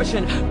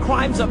 abortion,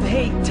 crimes of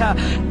hate,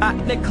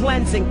 ethnic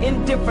cleansing,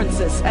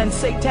 indifferences, and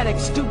satanic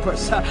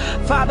stupors.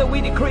 Father,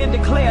 we decree and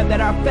declare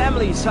that our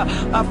families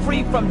are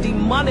free from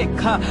demonic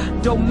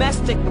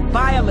domestic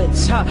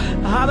violence,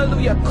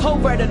 hallelujah,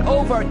 covert and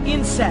overt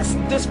incest,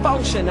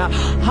 dysfunction,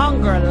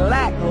 hunger,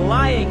 lack,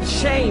 lying,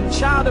 shame,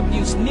 child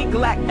abuse,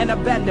 neglect, and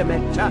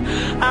abandonment.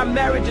 Our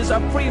marriages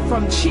are free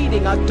from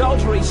cheating,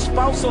 adultery,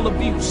 spousal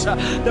abuse,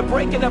 the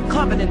breaking of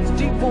covenants,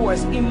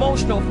 divorce,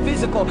 emotional,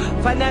 physical,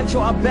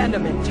 financial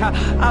abandonment.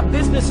 Our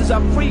businesses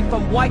are free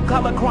from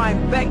white-collar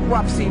crime,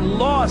 bankruptcy,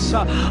 loss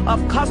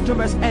of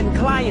customers and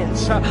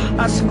clients.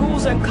 Our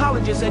schools and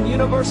colleges and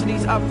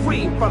universities are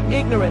free from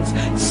ignorance,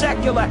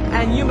 secular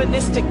and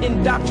humanistic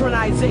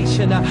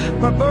indoctrination,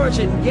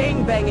 perversion,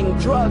 gang-banging,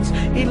 drugs,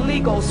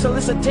 illegal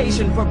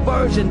solicitation,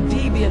 perversion,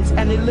 deviance,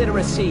 and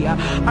illiteracy.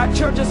 Our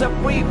churches are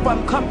free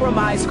from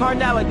compromise,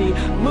 carnality,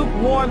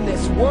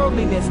 lukewarmness,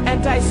 worldliness,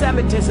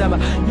 anti-Semitism,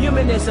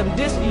 humanism,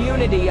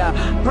 disunity,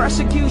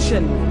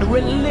 persecution,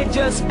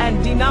 religious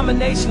and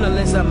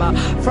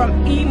denominationalism,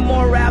 from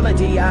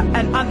immorality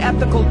and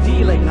unethical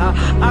dealing.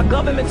 Our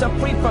governments are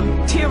free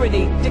from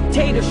tyranny,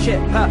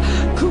 dictatorship,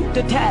 coup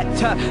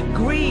d'etat,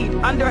 greed,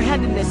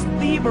 underhandedness,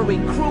 thievery,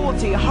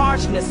 cruelty,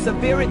 harshness,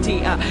 severity,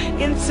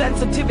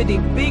 insensitivity,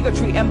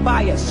 bigotry, and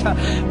bias.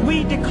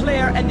 We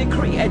declare and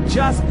decree a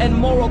just and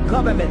moral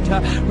government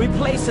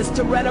replaces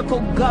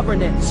tyrannical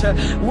governance.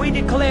 We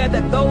declare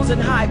that those in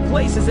high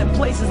places and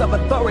places of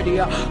authority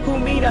who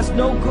mean us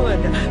no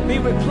good be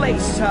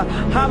replaced,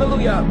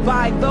 hallelujah,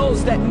 by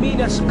those that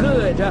mean us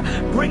good.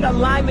 Bring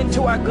alignment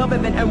to our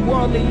government and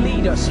worldly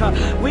leaders.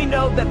 We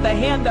know that the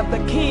hand of the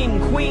king,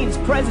 queens,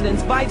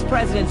 presidents, vice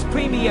presidents,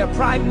 premier,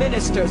 prime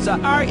ministers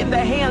are in the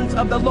hands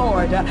of the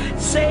Lord.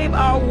 Save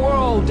our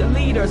world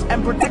leaders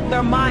and protect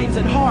their minds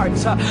and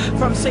hearts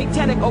from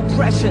satanic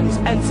oppressions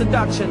and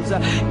seductions.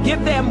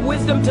 Give them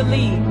wisdom to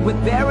lead with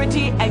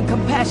verity and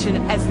compassion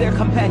as their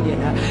companion.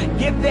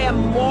 Give them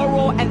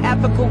moral and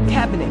ethical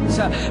cabinets.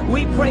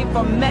 We pray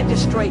for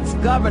magistrates,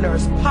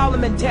 governors,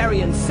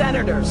 parliamentarians,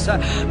 senators.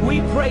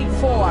 We pray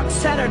for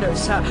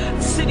senators,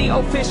 city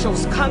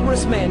officials,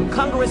 congressmen,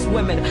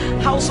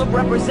 congresswomen, House of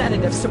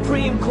Representatives,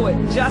 Supreme Court,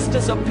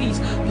 Justice of Peace,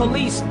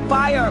 police,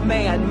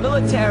 fireman,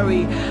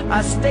 military,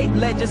 state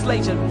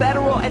legislation,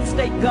 federal and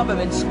state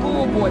government,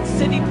 school boards,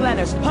 city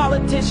planners,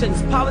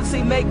 politicians,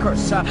 policy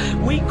makers.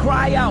 We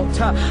cry out,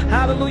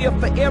 hallelujah,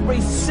 for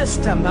every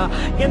system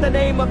in the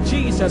name of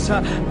Jesus.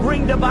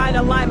 Bring divine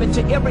alignment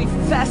to every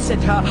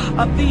facet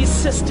of these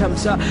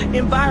systems.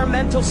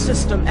 environmental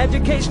system,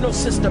 educational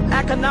system,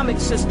 economic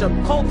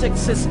system, cultic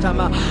system,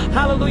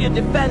 hallelujah,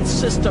 defense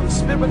system,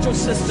 spiritual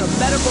system,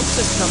 medical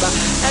system,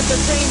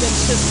 entertainment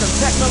system,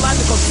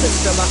 technological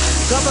system,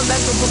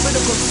 governmental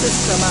political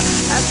system,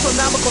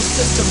 astronomical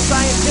system,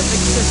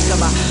 scientific system.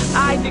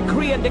 I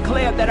decree and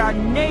declare that our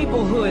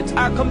neighborhoods,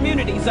 our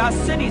communities, our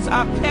cities,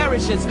 our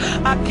parishes,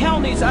 our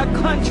counties, our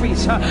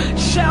countries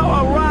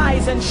shall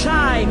arise and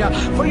shine,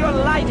 for your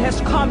light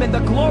has come and the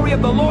glory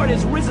of the Lord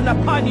is risen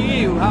upon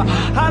you.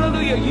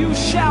 Hallelujah. You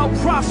shall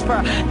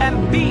prosper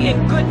and be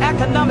in good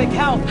economic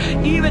health,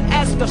 even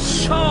as the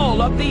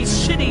soul of these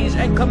cities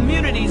and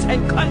communities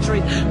and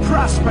countries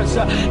prospers.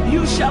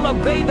 You shall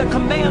obey the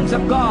commands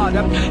of God.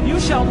 You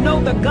shall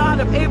know the God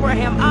of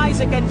Abraham,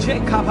 Isaac, and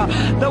Jacob.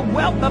 The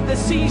wealth of the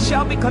seas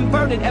shall be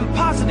converted and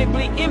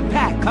positively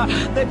impact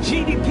the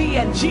GDP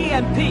and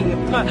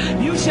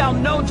GNP. You shall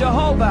know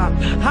Jehovah,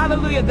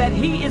 hallelujah, that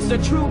he is the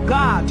true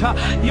God.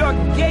 Your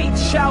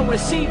gates shall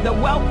receive the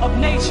wealth of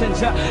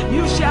nations.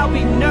 You shall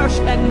be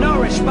nursed and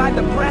nourished by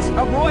the breast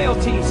of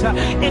royalties.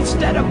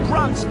 Instead of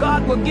bronze,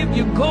 God will give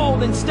you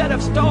gold. Instead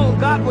of stone,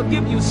 God will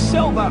give you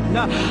silver.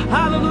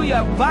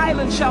 Hallelujah.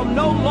 Violence shall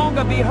no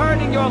longer be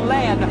heard in your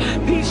land.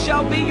 Peace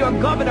shall be your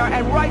governor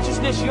and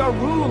righteousness your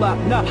ruler.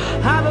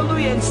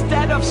 Hallelujah.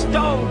 Instead of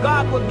stone,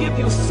 God will give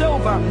you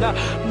silver.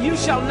 You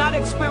shall not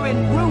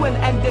experience ruin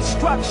and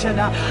destruction.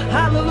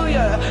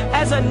 Hallelujah.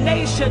 As a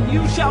nation,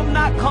 you shall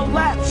not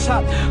collapse.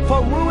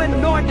 For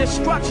ruin nor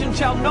destruction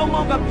shall no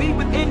longer be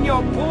within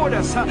your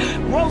borders.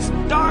 Gross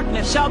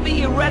darkness shall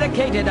be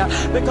eradicated,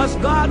 because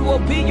God will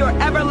be your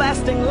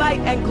everlasting light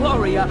and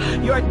glory.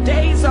 Your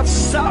days of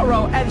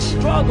sorrow and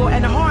struggle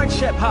and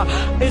hardship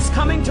is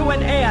coming to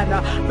an end.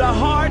 The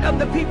heart of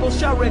the people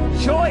shall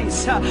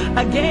rejoice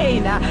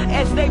again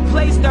as they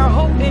place their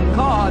hope in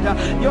God.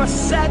 Your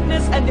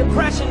sadness and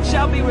depression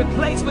shall be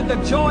replaced with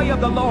the joy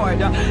of the Lord.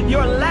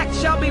 Your lack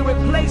shall be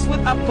replaced with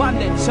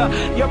abundance.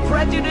 Your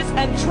prejudice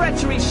and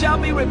treachery shall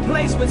be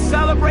replaced with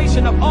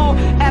celebration of all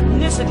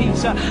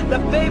ethnicities. The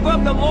favor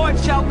of the Lord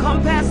shall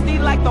compass thee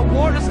like the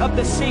waters of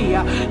the sea.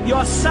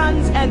 Your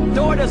sons and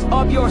daughters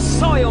of your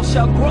soil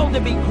shall grow to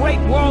be great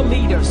world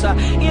leaders,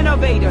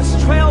 innovators,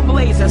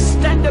 trailblazers,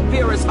 standard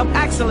bearers of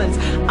excellence,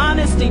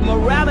 honesty,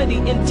 morality,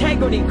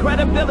 integrity,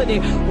 credibility,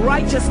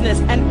 righteousness,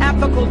 and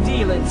ethical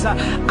dealings.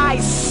 I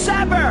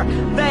sever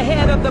the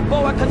head of the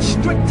boa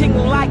constricting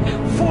like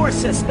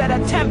forces that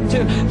attempt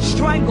to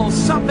strangle,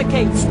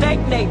 suffocate,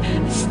 stagnate,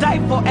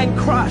 stifle, and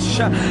crush.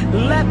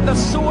 Let the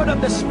sword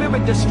of the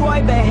Spirit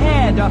destroy the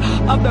head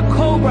of the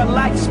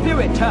cobra-like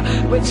spirit,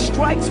 which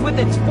strikes with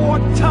its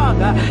forked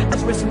tongue,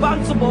 is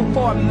responsible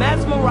for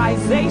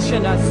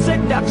mesmerization,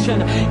 seduction,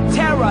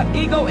 terror,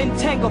 ego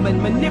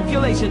entanglement,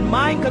 manipulation,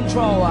 mind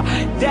control,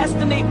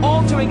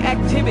 destiny-altering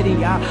activity,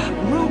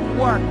 root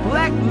work,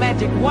 black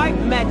magic, white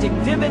magic,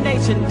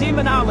 divination,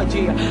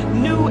 demonology,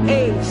 new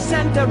age,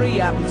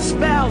 Santeria,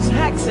 spells,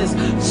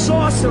 hexes,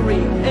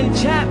 sorcery,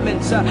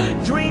 enchantments,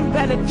 dream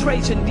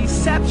penetration,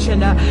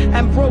 deception,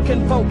 and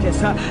broken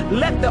focus.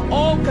 Let the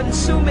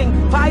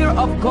all-consuming fire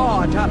of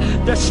God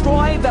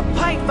destroy the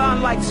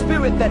python-like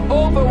spirit that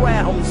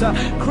overwhelms,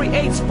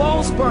 creates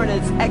false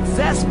burdens,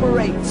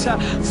 exasperates,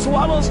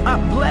 swallows up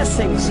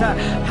blessings.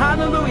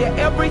 Hallelujah.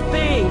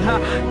 Everything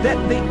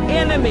that the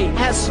enemy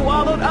has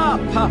swallowed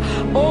up,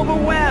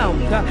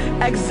 overwhelmed,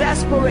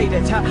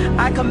 exasperated,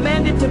 I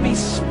command it to be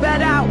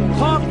sped out,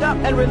 coughed up,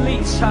 and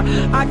released.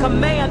 I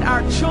command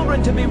our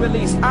children to be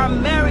released, our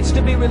marriage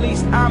to be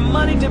released, our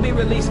money to be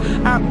released,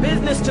 our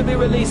business to be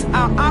released,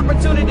 our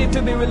opportunity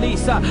to be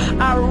released,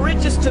 our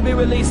riches to be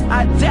released,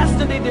 our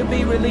destiny to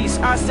be released,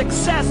 our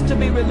success to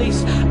be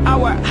released,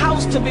 our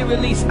house to be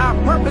released, our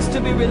purpose to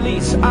be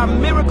released, our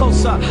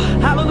miracles,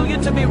 hallelujah,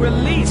 to be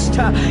released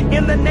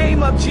in the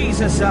name of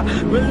Jesus.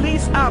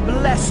 Release our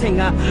blessing.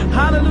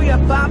 Hallelujah.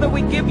 Father,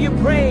 we give you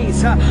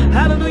praise.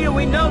 Hallelujah.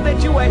 We know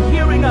that you are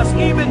hearing us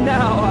even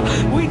now.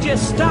 We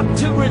just stop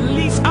to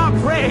release our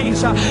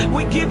praise.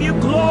 We give you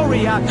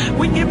glory.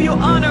 We give you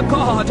honor,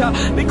 God,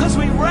 because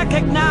we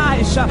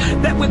recognize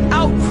that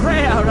without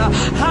prayer,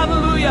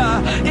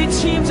 hallelujah, it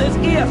seems as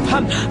if,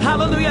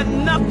 hallelujah,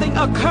 nothing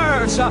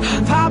occurs.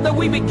 Father,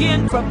 we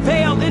begin to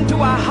prevail into a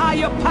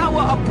higher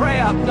power of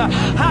prayer.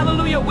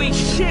 Hallelujah. We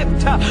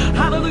shift,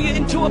 hallelujah,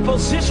 into a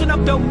position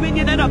of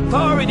dominion and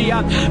authority.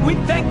 We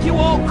thank you,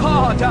 oh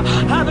God,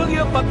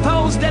 hallelujah, for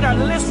those that are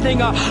listening.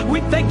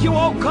 We thank you,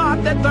 oh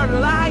God, that their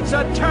lives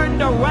are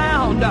turned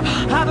around.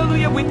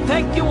 Hallelujah. We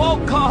thank you, oh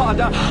God,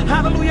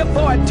 hallelujah,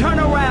 for a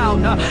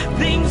turnaround.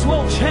 Things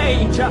will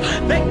change.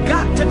 They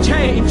got to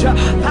change.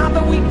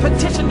 Father, we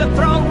petition the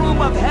throne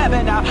room of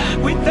heaven.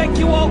 We thank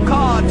you, oh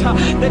God,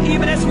 that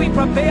even as we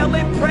prevail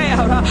in prayer,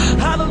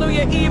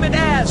 hallelujah, even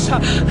as,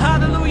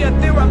 hallelujah,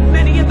 there are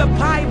many in the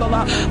Bible,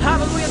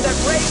 hallelujah, that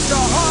raised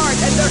their heart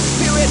and their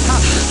spirit,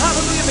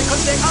 hallelujah,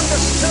 because they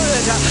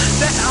understood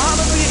that,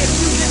 hallelujah, if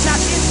you did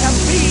not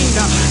intervene,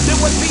 there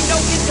would be no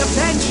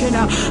intervention.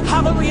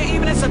 Hallelujah,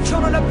 even as the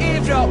children of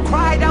Israel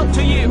cried out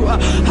to you,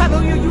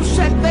 hallelujah, you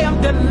sent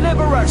them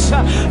deliverers.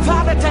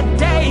 Father,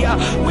 today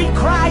we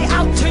cry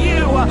out to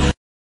you.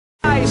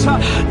 rise.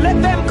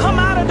 Let them come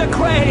out of the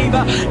grave.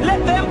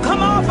 Let them come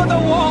off of the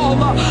wall.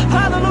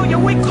 Hallelujah.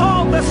 We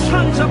call the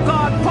sons of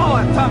God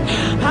forth.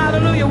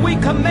 Hallelujah. We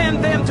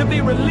command them to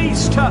be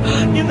released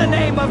in the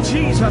name of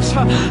Jesus.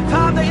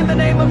 Father, in the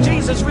name of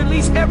Jesus,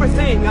 release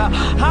everything,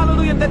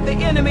 hallelujah, that the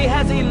enemy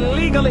has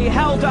illegally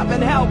held up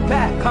and held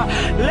back.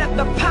 Let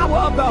the power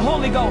of the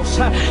Holy Ghost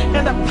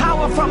and the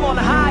power from on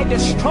high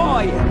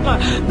destroy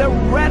the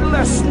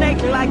rattler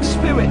snake-like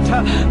spirit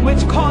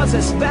which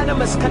causes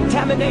venomous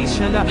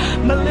contamination,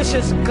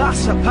 malicious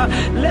gossip.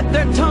 Let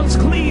their tongues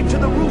cleave to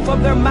the roof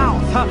of their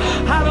mouth.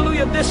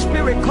 Hallelujah. This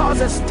spirit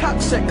causes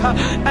toxic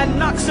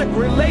and noxic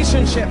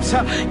relationships.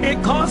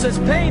 It causes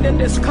pain and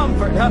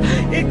discomfort.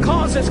 It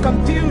causes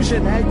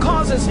confusion and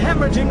causes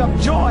hemorrhaging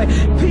of joy,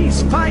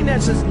 peace,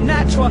 finances,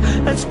 natural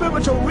and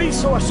spiritual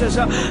resources.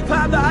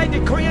 Father, I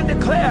decree and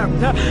declare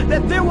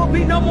that there will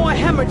be no more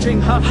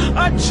hemorrhaging.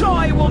 Our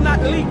joy will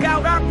not leak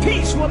out. Our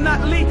peace will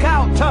not leak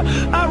out.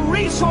 Our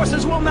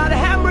resources will not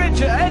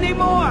hemorrhage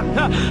anymore.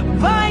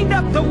 Bind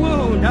up the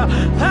wound.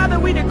 Father,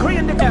 we decree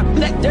and declare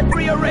that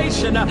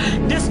deterioration,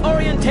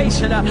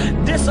 disorientation,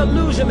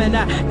 disillusionment,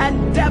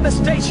 and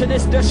devastation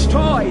is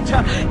destroyed.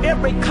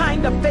 Every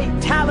kind of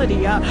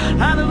fatality,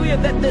 hallelujah,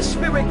 that the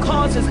spirit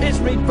causes is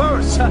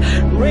reversed.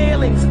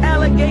 Railings,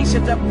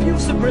 allegations,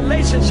 abusive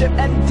relationship,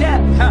 and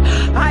death.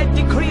 I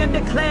decree and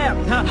declare,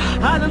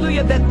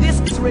 hallelujah, that this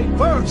is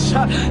reversed.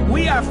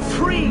 We are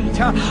freed.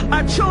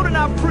 Our children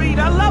are freed.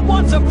 Our loved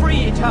ones are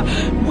freed.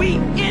 We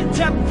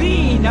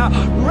intervene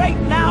right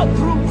now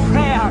through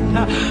prayer.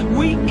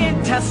 We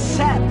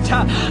intercept,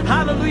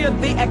 hallelujah,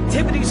 the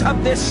activities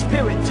of this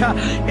spirit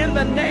in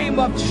the name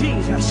of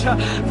Jesus.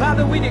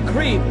 Father, we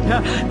decree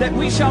that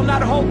we shall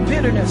not hold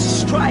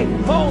bitterness, strife,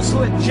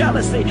 falsehood,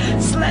 jealousy,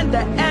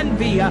 slander,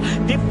 envy,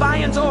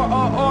 defiance,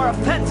 or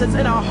offenses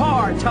in our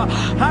heart,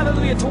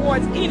 hallelujah,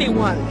 towards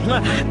anyone.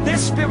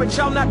 This spirit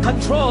shall not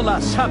control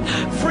us.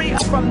 Free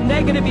us from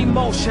negative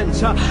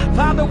emotions.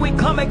 Father, we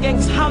come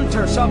against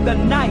hunters of the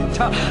night,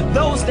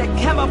 those that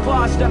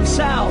camouflage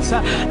themselves,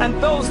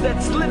 and those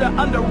that slither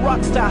under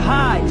rocks to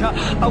hide,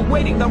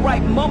 awaiting the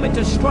right moment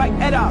to strike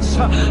at us.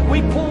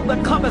 We pull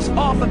the covers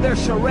off of their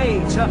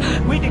charades.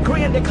 We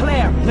decree and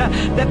declare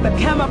that the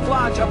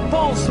camouflage of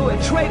falsehood,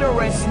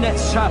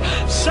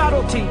 traitorousness,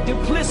 subtlety,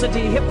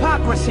 duplicity,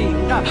 hypocrisy,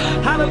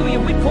 hallelujah,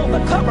 we pull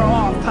the cover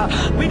off.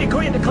 We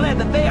decree and declare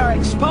that they are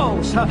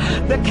exposed.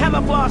 The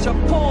camouflage of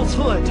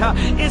falsehood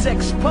is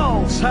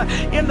exposed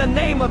in the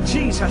name of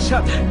Jesus.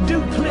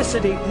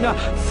 Duplicity,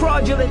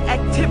 fraudulent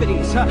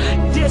activities,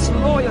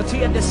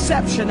 disloyalty and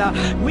deception,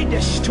 we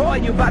destroy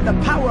you by the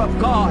power of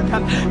God.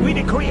 We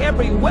decree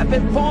every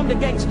weapon formed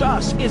against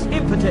us is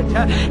impotent.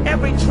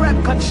 Every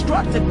trap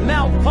constructed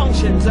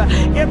malfunctions.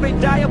 Every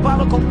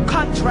diabolical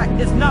contract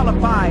is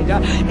nullified.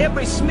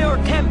 Every smear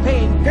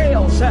campaign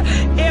fails.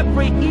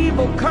 Every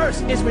evil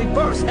curse is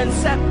reversed and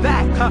sent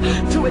back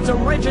to its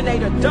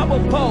originator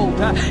double-fold.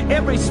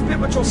 Every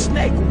spiritual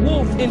snake,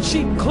 wolf in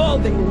sheep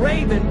clothing,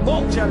 raven,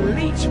 vulture,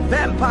 leech,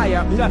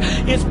 vampire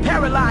is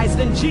paralyzed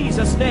in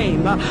Jesus'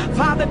 name.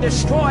 Father,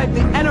 destroy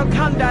the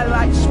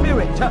anaconda-like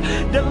spirit.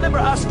 Deliver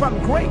us from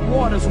great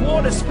waters,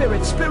 water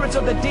spirits, spirits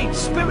of the deep,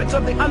 spirits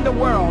of the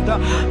underworld.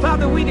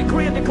 Father, we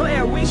decree and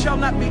declare we shall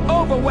not be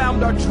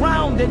overwhelmed or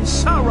drowned in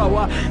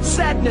sorrow,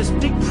 sadness,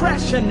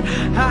 depression,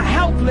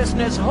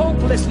 helplessness,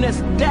 hopelessness,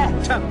 death.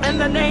 In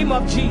the name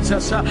of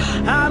Jesus.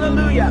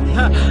 Hallelujah.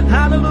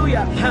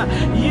 Hallelujah.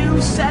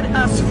 You set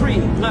us free.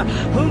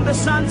 Whom the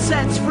Son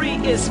sets free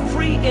is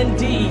free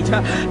indeed.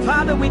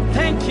 Father, we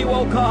thank you,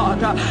 oh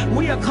God.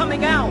 We are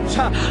coming out.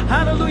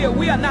 Hallelujah.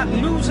 We are not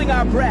losing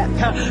our breath.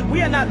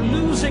 We are not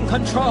losing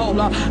control.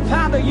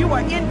 Father, you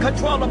are in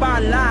control of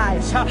our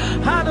lives.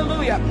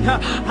 Hallelujah.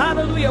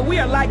 Hallelujah. We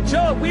are like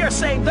Job. We are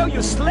saying, though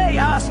you slay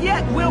us,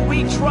 yet will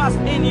we trust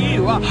in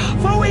you.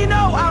 For we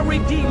know our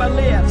Redeemer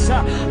lives.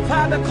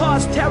 Father,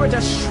 cause terror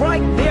to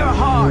strike their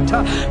heart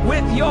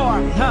with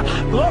your,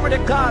 glory to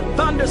God,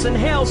 thunders and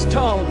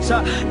hailstones.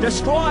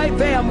 Destroy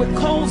them with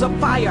coals of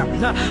fire,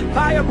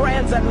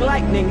 firebrands and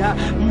lightning.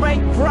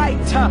 Make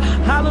bright,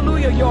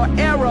 hallelujah, your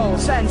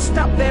arrows and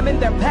stop them in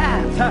their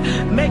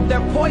path. Make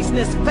their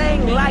poisonous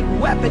fang-like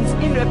weapons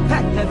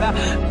ineffective.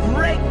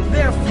 Break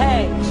their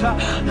fangs.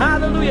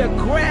 Hallelujah.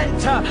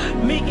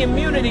 Grant me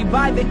immunity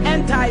by the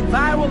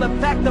antiviral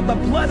effect of the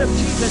blood of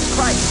Jesus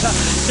Christ.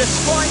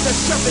 Destroy the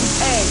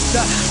serpent's eggs.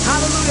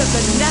 Hallelujah.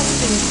 The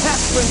nesting,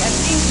 festering, and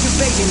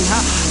incubating.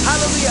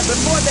 Hallelujah.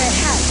 Before they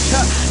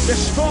hatch.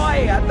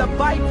 Destroy the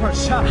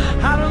vipers.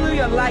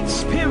 Hallelujah. Like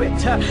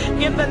spirit.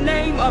 In the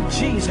name of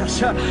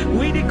Jesus.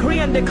 We decree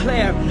and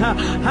declare.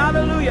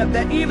 Hallelujah.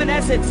 That even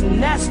as it's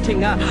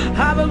nesting.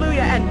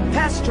 Hallelujah. And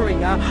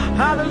pestering.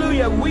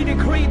 Hallelujah. We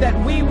decree that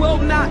we will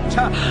not.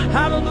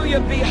 Hallelujah.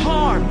 Be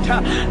harmed.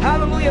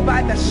 Hallelujah.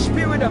 By the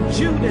spirit of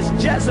Judas,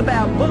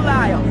 Jezebel,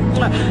 Belial,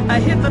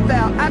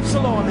 Ahithophel,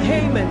 Absalom,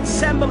 Haman,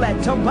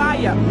 Sanballat,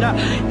 Tobiah,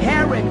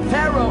 Herod,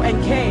 Pharaoh,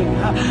 and Cain.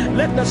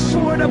 Let the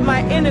sword of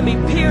my enemy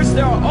pierce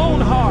their own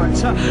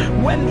hearts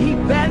when he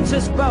bends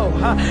his bow bow,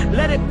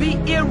 let it be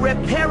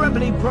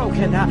irreparably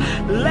broken.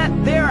 Let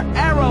their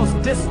arrows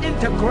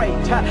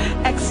disintegrate,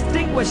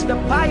 extinguish the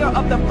fire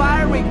of the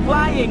fiery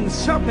flying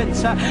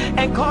serpents,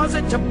 and cause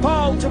it to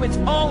fall to its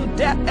own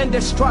death and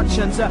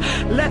destructions.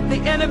 Let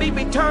the enemy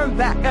be turned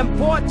back and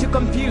brought to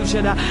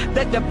confusion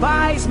that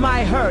devise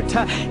my hurt.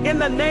 In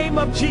the name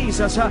of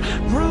Jesus,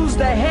 bruise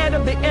the head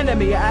of the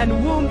enemy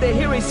and wound the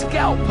hairy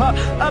scalp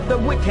of the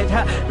wicked.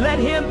 Let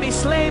him be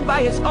slain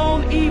by his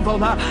own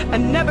evil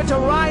and never to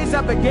rise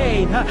up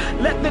again.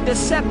 Let the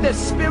deceptive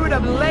spirit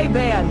of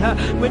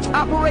Laban, which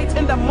operates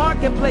in the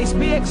marketplace,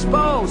 be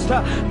exposed.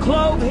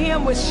 Clothe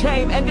him with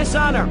shame and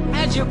dishonor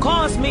as you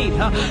cause me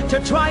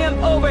to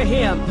triumph over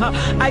him.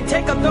 I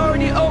take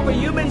authority over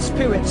human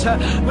spirits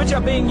which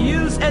are being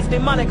used as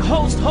demonic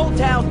hosts,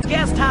 hotels,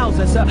 guest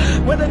houses,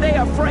 whether they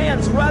are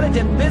friends,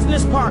 relatives,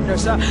 business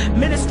partners,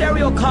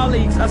 ministerial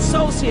colleagues,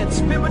 associates,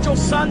 spiritual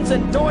sons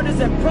and daughters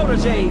and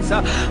proteges.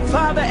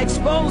 Father,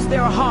 expose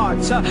their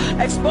hearts,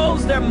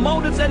 expose their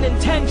motives and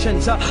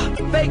intentions.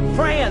 Fake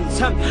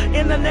friends,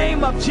 in the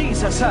name of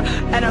Jesus,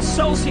 and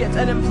associates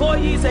and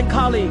employees and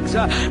colleagues,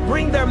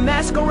 bring their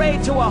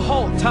masquerade to a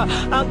halt,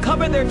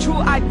 uncover their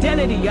true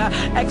identity,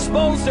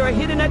 expose their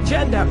hidden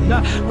agenda,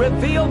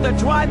 reveal the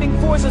driving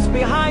forces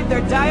behind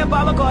their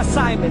diabolical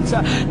assignments.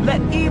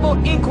 Let evil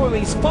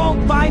inquiries,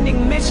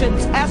 fault-finding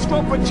missions,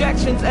 astral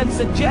projections, and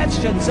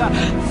suggestions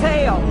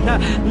fail.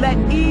 Let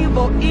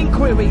evil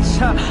inquiries,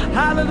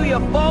 hallelujah,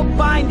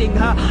 fault-finding,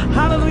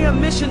 hallelujah,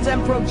 missions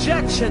and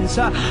projections,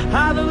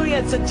 hallelujah,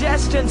 and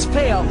suggestions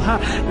fail.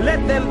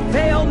 Let them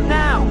fail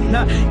now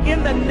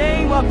in the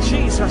name of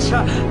Jesus.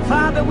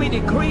 Father, we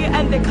decree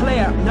and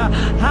declare,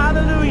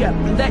 hallelujah,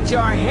 that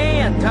your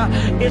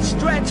hand is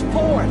stretched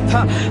forth,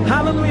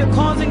 hallelujah,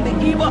 causing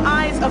the evil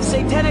eyes of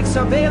satanic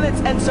surveillance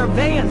and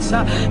surveillance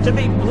to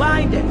be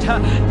blinded,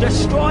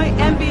 destroy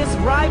envious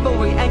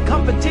rivalry and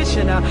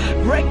competition,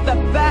 break the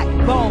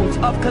backbones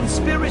of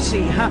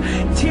conspiracy,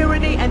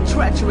 tyranny and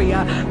treachery,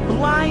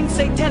 blind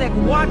satanic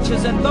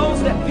watchers and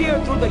those that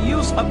peer through the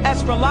use of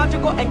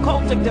astrological and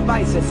cultic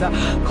devices,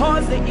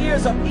 cause the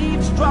ears of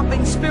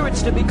eavesdropping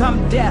spirits to become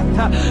deaf.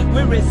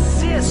 We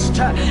resist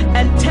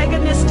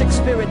antagonistic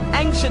spirits,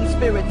 ancient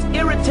spirits,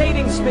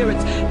 irritating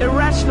spirits,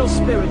 irrational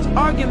spirits,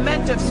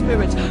 argumentative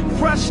spirits,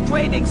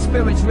 frustrating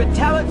spirits,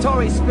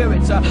 retaliatory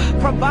spirits,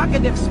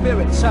 provocative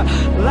spirits,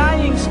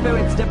 lying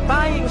spirits,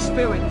 defying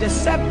spirit,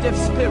 deceptive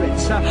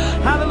spirits,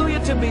 hallelujah,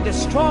 to be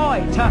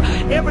destroyed.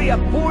 Every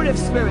abortive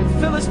spirit,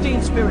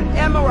 Philistine spirit,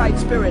 Amorite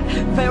spirit,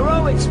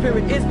 Pharaohic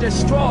spirit is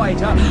destroyed.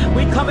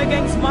 We come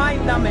against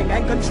mind-numbing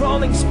and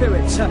controlling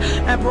spirits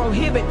and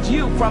prohibit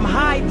you from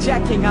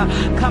hijacking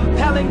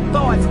compelling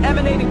thoughts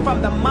emanating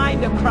from the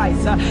mind of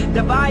Christ,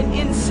 divine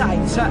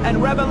insights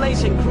and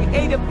revelation,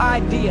 creative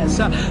ideas,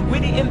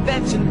 witty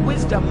invention,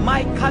 wisdom,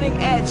 might,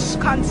 cutting-edge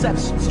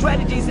concepts,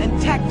 strategies,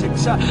 and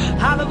tactics.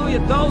 Hallelujah,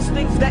 those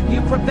things that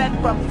you prevent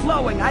from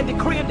flowing, I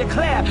decree and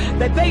declare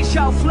that they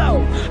shall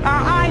flow.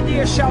 Our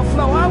ideas shall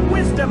flow. Our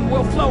wisdom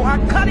will flow. Our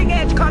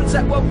cutting-edge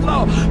concept will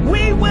flow.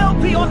 We will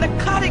be on the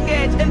cutting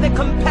edge and the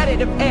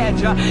competitive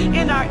edge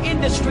in our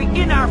industry,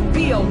 in our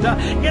field.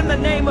 In the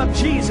name of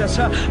Jesus,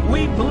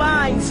 we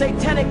blind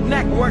satanic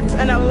networks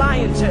and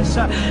alliances.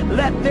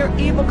 Let their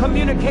evil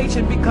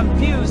communication be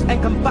confused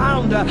and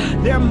confound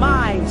their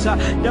minds,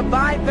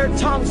 divide their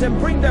tongues and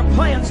bring their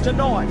plans to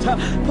naught.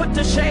 Put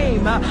to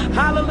shame,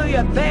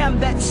 hallelujah, them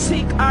that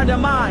seek our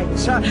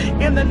demise.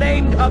 In the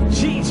name of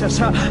Jesus,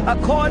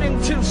 according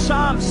to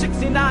Psalm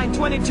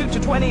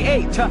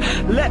 69:22-28,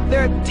 let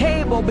their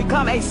table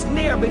become a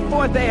snare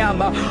before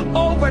them.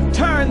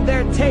 Overturn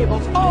their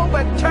tables,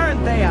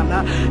 overturn them.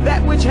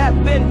 That which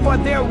have been for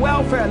their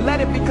welfare, let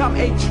it become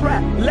a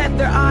trap. Let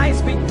their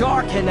eyes be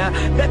darkened,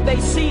 that they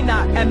see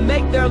not, and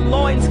make their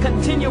loins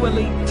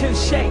continually to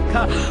shake.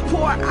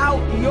 Pour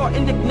out your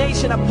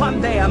indignation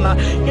upon them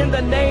in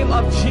the name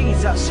of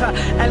Jesus,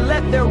 and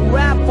let their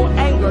wrathful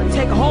anger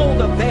take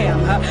hold of them.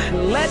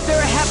 Let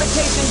their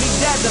habitation be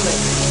desolate,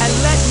 and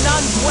let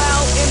none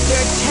dwell in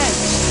their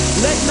tents.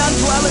 Let none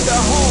dwell in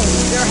their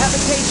homes, their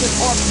habitation,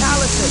 or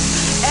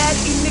palaces. Add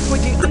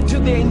iniquity unto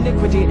their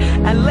iniquity,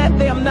 and let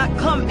them not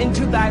come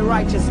into thy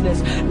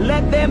righteousness.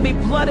 Let them be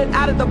blotted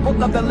out of the book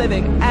of the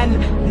living, and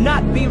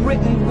not be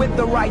written with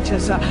the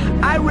righteous.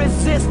 I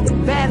resist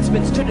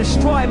advancements to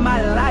destroy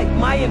my life,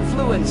 my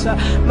influence,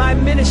 my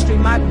ministry,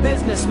 my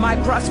business, my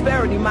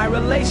prosperity, my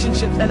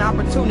relationships and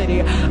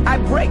opportunity. I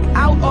break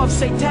out of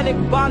satanic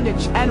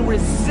bondage and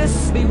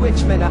resist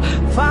bewitchment.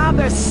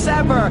 Father,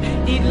 sever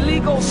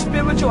illegal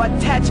spiritual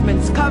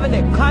attachments,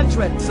 covenant,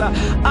 contracts,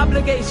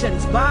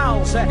 obligations,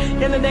 vows,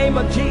 angels. In the name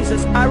of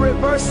Jesus, I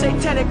reverse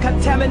satanic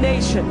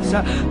contaminations.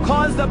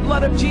 Cause the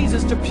blood of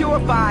Jesus to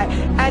purify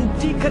and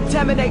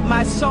decontaminate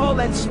my soul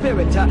and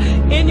spirit.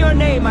 In your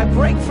name, I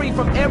break free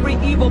from every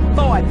evil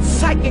thought,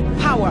 psychic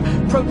power,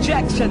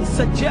 projections,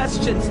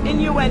 suggestions,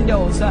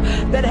 innuendos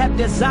that have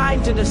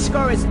designed to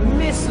discourage,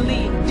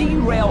 mislead,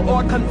 derail,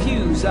 or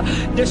confuse.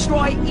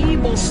 Destroy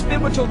evil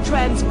spiritual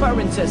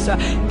transferences.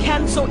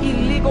 Cancel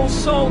illegal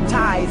soul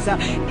ties,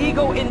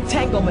 ego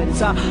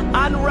entanglements.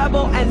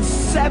 Unravel and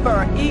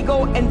sever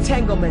ego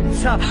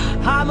entanglements.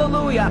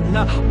 Hallelujah.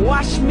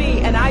 Wash me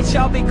and I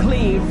shall be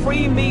clean.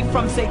 Free me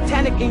from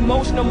satanic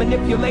emotional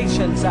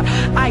manipulations.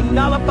 I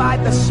nullify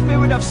the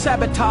spirit of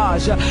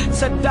sabotage,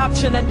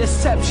 seduction, and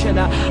deception.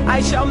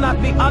 I shall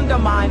not be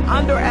undermined,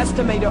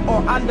 underestimated,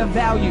 or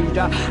undervalued.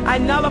 I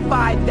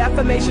nullify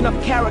defamation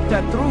of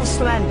character through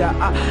slander.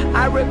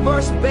 I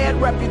reverse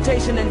bad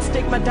reputation and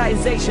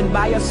stigmatization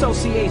by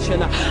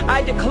association.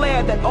 I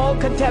declare that all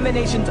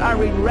contaminations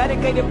are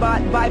eradicated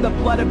by the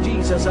blood of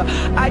Jesus.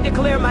 I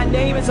declare my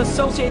name is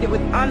associated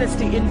with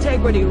honesty,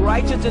 integrity,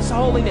 righteousness,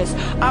 holiness,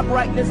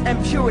 uprightness,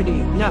 and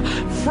purity.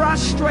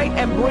 Frustrate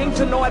and bring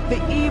to naught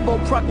the evil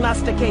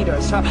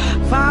prognosticators.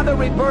 Father,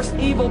 reverse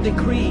evil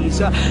decrees.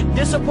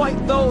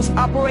 Disappoint those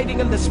operating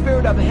in the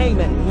spirit of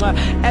Haman.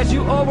 As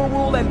you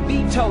overrule and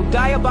veto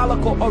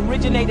diabolical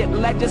originated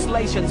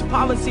legislations,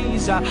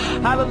 policies,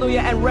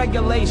 hallelujah, and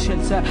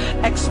regulations.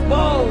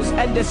 Expose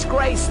and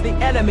disgrace the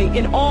enemy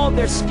in all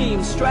their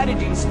schemes,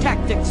 strategies,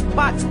 tactics,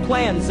 plots,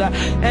 plans,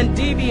 and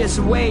devious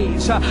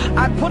ways.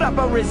 I put up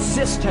a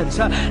resistance.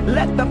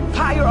 Let the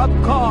fire of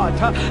God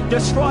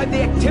destroy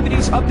the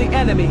activities of the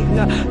enemy.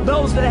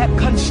 Those that have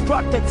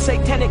constructed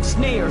satanic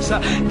snares,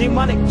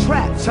 demonic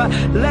traps,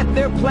 let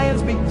their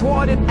plans be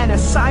thwarted and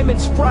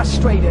assignments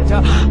frustrated.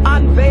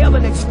 Unveil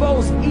and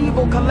expose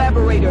evil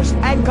collaborators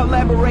and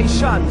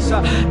collaborations.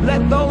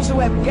 Let those who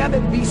have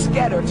gathered be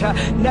scattered,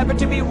 never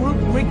to be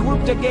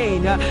regrouped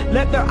again.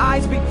 Let their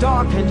eyes be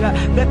darkened,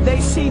 that they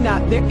see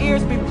not, their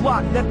ears be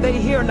blocked, that they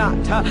hear not.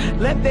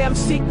 Let them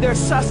seek their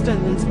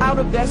sustenance out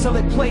of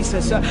desolate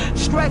places.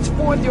 Stretch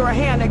forth your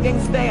hand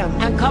against them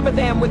and cover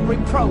them with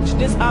reproach,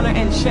 dishonor,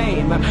 and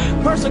shame.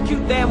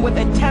 Persecute them with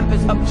a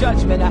tempest of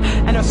judgment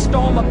and a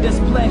storm of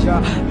displeasure.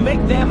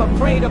 Make them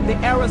afraid of the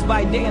arrows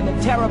by day and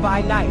the terror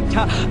by night.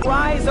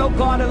 Rise, O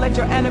God, and let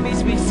your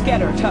enemies be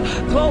scattered.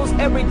 Close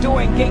every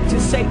door and gate to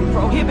Satan.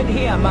 Prohibit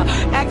him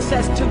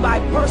access to my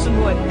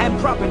personhood and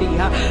property.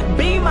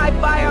 Be my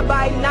fire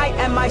by night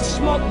and my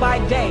smoke by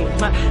day.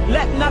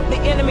 Let not the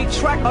enemy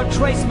track or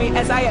trace me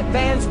as I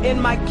advance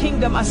in my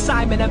kingdom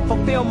assignment and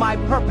fulfill my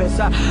purpose.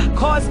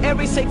 Cause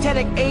every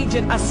satanic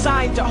agent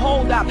assigned to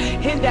hold up,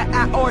 hinder,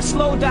 or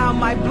slow down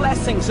my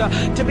blessings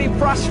to be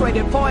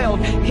frustrated, foiled,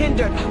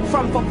 hindered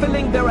from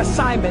fulfilling their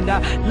assignment.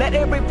 Let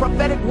every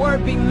prophetic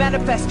word be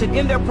manifested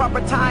in their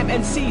proper time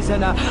and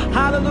season.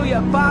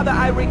 Hallelujah. Father,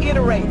 I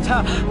reiterate,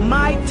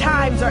 my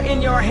times are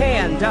in your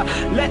hand.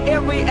 Let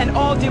every and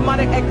all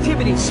demonic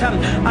activities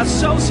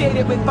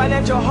associated with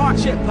financial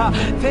hardship,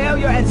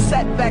 failure, and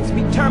setbacks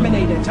be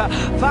terminated.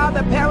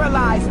 Father,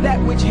 paralyze that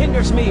which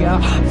hinders me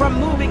from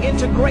moving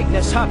into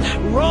greatness.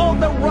 Roll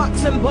the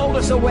rocks and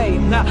boulders away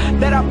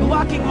that are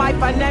blocking my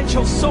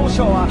financial,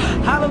 social,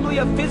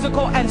 hallelujah,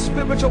 physical, and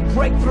spiritual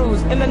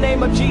breakthroughs in the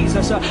name of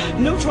Jesus.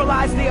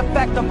 Neutralize the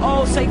effect of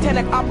all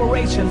satanic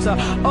operations.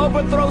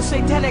 Overthrow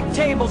satanic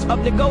tables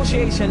of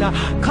negotiation,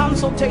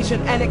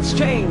 consultation, and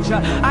exchange.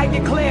 I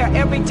declare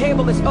every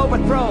table is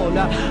overthrown.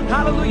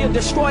 Hallelujah.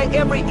 Destroy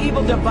every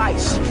evil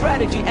device,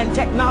 strategy, and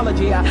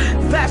technology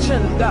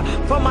fashioned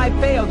for my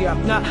failure.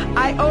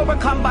 I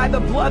overcome by the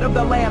blood of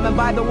the Lamb and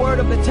by the word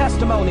of the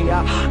testimony.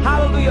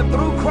 Hallelujah.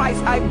 Through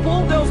Christ, I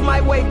bulldoze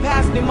my way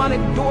past demonic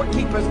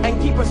doorkeepers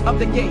and keepers of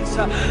the gates.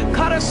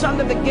 Cut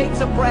asunder the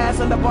gates of brass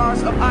and the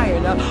bars of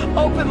iron.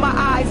 Open my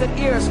eyes and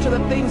ears to the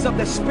things of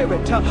the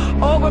Spirit.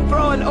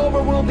 Overthrow and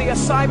overrule the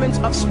assignments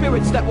of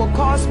spirits that will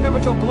cause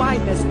spiritual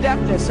blindness,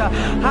 deafness,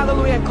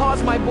 hallelujah, and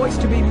cause my voice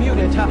to be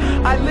muted.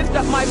 I lift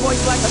up my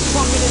voice like a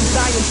trumpet in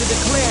Zion to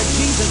declare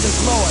Jesus is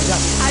Lord.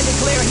 I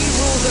declare he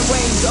rules and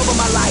reigns over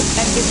my life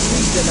and this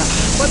reason.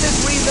 For this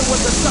reason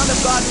was the Son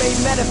of God made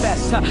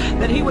manifest,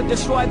 that he would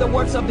destroy the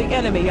works of the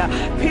enemy.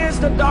 Pierce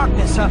the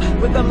darkness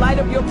with the light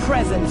of your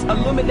presence,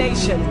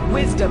 illumination,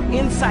 wisdom,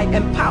 insight,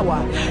 and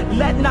power.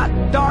 Let not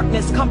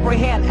darkness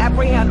comprehend,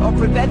 apprehend, or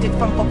prevent it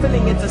from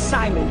fulfilling its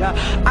assignment.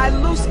 I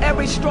loose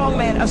every strong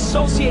man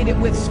associated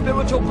with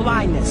spiritual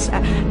blindness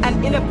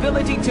and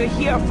inability to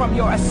hear from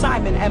your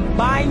assignment and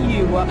bind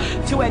you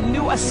to a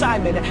new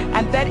assignment,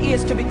 and that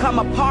is to become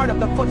a part of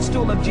the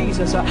footstool of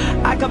Jesus.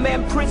 I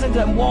command prisons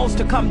and walls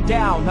to come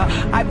down.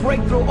 I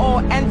break through all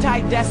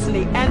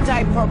anti-destiny,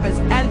 anti-purpose,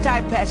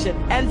 anti-passion,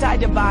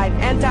 anti-divine,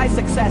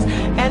 anti-success,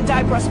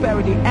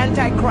 anti-prosperity,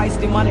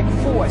 anti-Christ demonic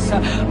force.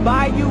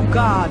 By you,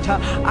 God,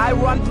 I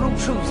run through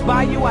troops.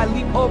 By you, I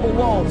leap over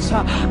walls.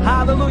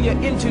 Hallelujah.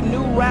 Into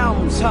new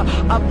realms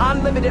of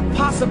unlimited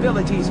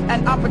possibilities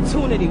and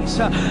opportunities.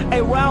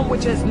 A realm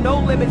which has no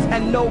limits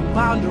and no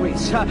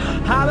boundaries.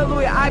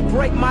 Hallelujah. I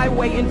break my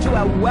way into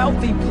a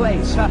wealthy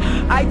place.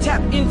 I tap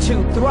step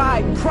into,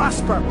 thrive,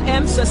 prosper,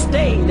 and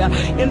sustained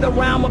in the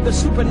realm of the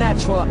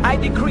supernatural. I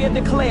decree and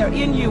declare,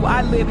 in you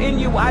I live, in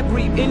you I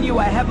breathe, in you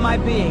I have my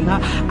being.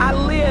 I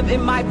live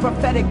in my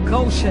prophetic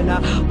Goshen.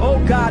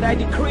 Oh God, I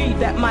decree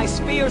that my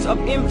spheres of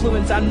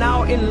influence are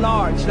now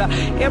enlarged.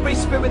 Every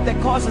spirit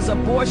that causes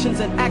abortions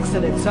and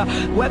accidents,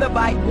 whether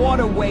by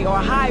waterway or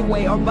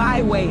highway or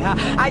byway,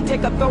 I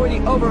take authority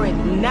over it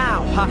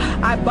now.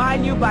 I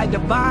bind you by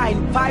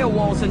divine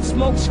firewalls and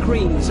smoke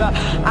screens.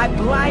 I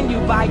blind you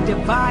by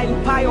divine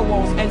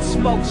firewalls and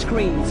smoke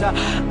screens.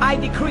 I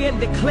decree and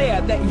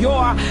declare that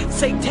your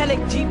satanic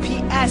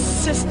GPS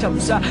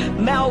systems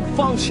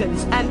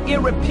malfunctions and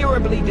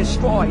irreparably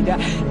destroyed.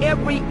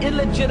 Every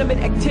illegitimate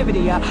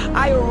activity,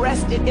 I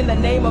arrest it in the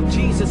name of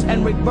Jesus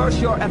and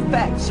reverse your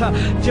effects.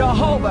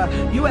 Jehovah,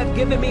 you have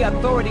given me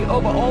authority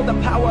over all the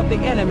power of the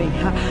enemy.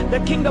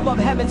 The kingdom of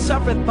heaven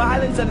suffereth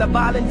violence, and the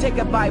violent take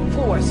it by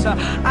force.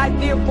 I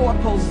therefore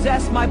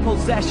possess my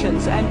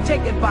possessions and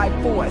take it by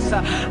force.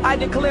 I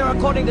declare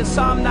according to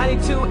Psalm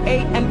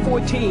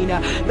 92:8-14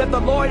 that the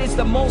Lord is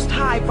the most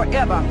high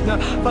forever.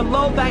 For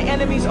lo, thy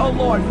enemies, O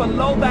Lord, for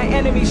lo, thy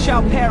enemies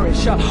shall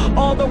perish.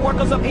 All the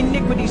workers of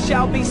iniquity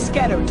shall be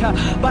scattered.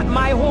 But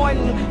my horn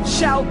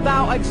shalt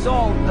thou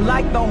exalt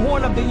like the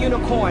horn of the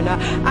unicorn.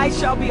 I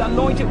shall be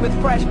anointed with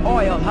fresh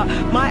oil.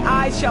 My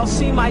eyes shall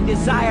see my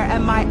desire,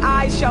 and my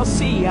eyes shall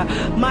see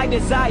my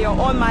desire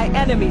on my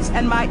enemies,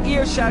 and my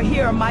ears shall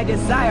hear my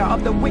desire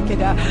of the wicked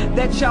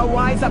that shall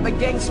rise up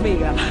against me.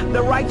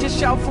 The righteous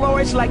shall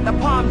flourish like the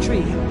palm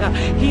tree.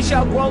 He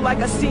shall grow like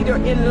a cedar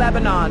in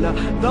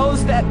Lebanon.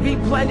 Those that be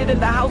planted in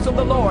the house of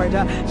the Lord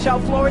shall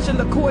flourish in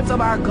the courts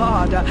of our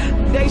God.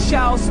 They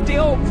shall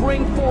still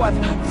bring forth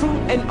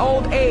fruit in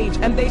old age,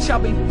 and they shall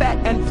be fat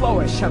and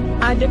flourish.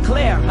 I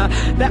declare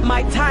that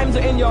my times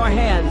are in your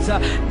hands.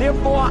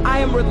 Therefore, I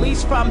am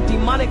released from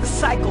demonic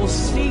cycles,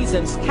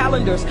 seasons,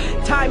 calendars,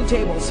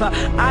 timetables.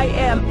 I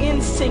am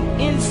in sync,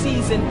 in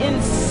season,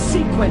 in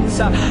sequence.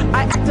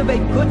 I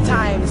activate good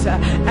times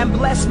and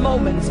blessed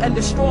moments and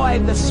destroy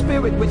the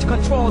spirit which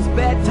controls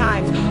bad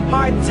times,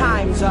 hard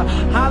times,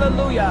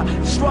 hallelujah,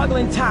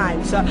 struggling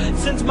times.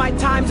 Since my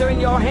times are in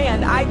your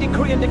hand, I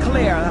decree and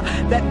declare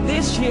that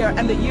this year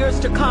and the years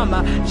to come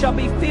shall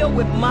be filled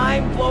with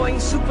mind-blowing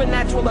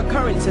supernatural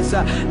occurrences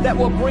that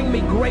will bring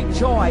me great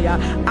joy.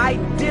 I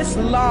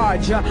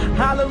dislodge,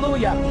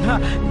 hallelujah,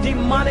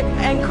 demonic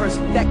anchors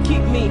that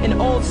keep me in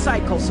old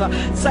cycles,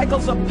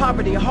 cycles of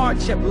poverty,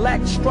 hardship,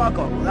 lack,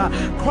 struggle,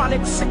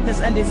 chronic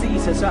sickness and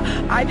diseases.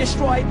 I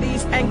destroy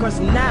these anchors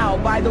now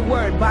by the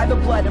word, by the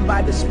blood, and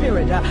by the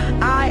spirit.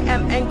 I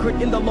am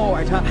anchored in the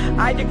Lord.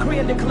 I decree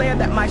and declare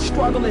that my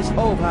struggle is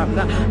over.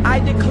 I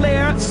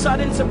declare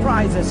sudden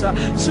surprises,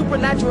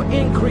 supernatural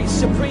increase,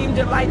 supreme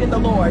delight in the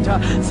Lord,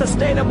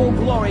 sustainable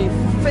glory,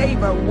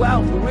 favor,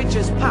 wealth,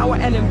 riches, power,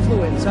 and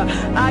influence.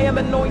 I am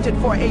anointed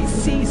for a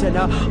season.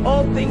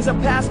 All things are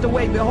passed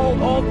away.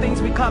 Behold, all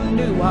things become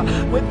new.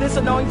 With this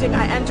anointing,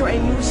 I enter a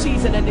new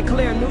season and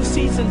declare new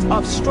seasons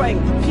of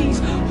strength, peace,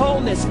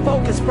 wholeness,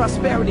 focus,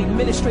 prosperity,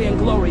 ministry, and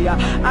glory.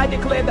 I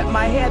declare that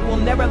my head will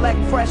never lack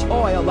fresh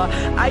oil.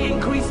 I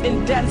increase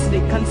in density,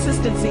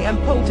 consistency, and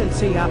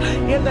potency.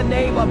 In the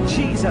name of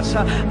Jesus,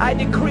 I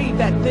decree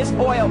that this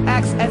oil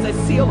acts as a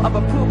seal of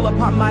approval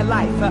upon my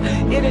life.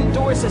 It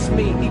endorses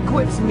me,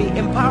 equips me,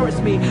 empowers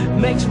me,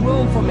 makes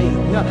room for me,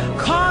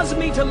 cause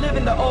me to live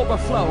in the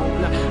overflow,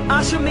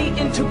 usher me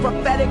into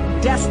prophetic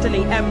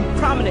destiny and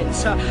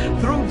prominence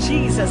through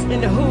Jesus,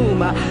 in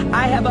whom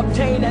I have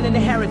obtained an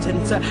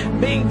inheritance,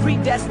 being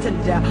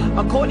predestined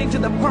according to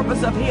the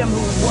purpose of him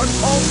who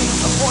works all things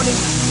according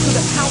to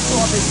the counsel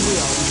of his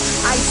will.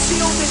 I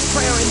seal this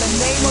prayer in the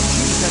name of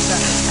Jesus,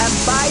 and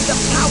by the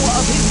power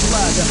of his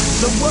blood,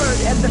 the word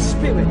and the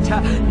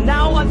spirit,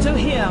 now unto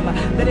him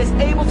that is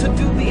able to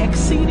do the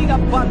exceeding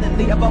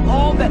abundantly above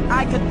all that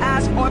I could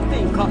ask or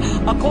think,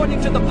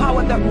 according to the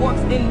power that works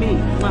in me.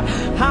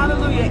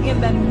 Hallelujah. In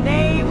the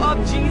name of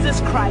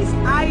Jesus Christ,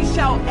 I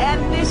shall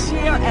end this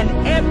year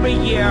and every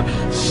year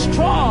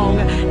strong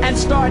and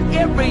start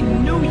every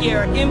new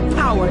year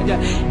empowered.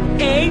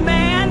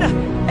 Amen.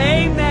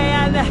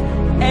 Amen.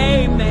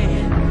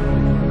 Amen.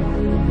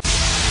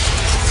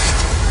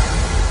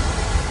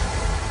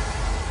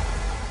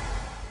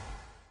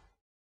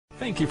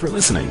 Thank you for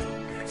listening.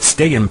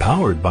 Stay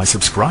empowered by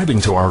subscribing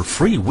to our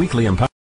free weekly empowerment.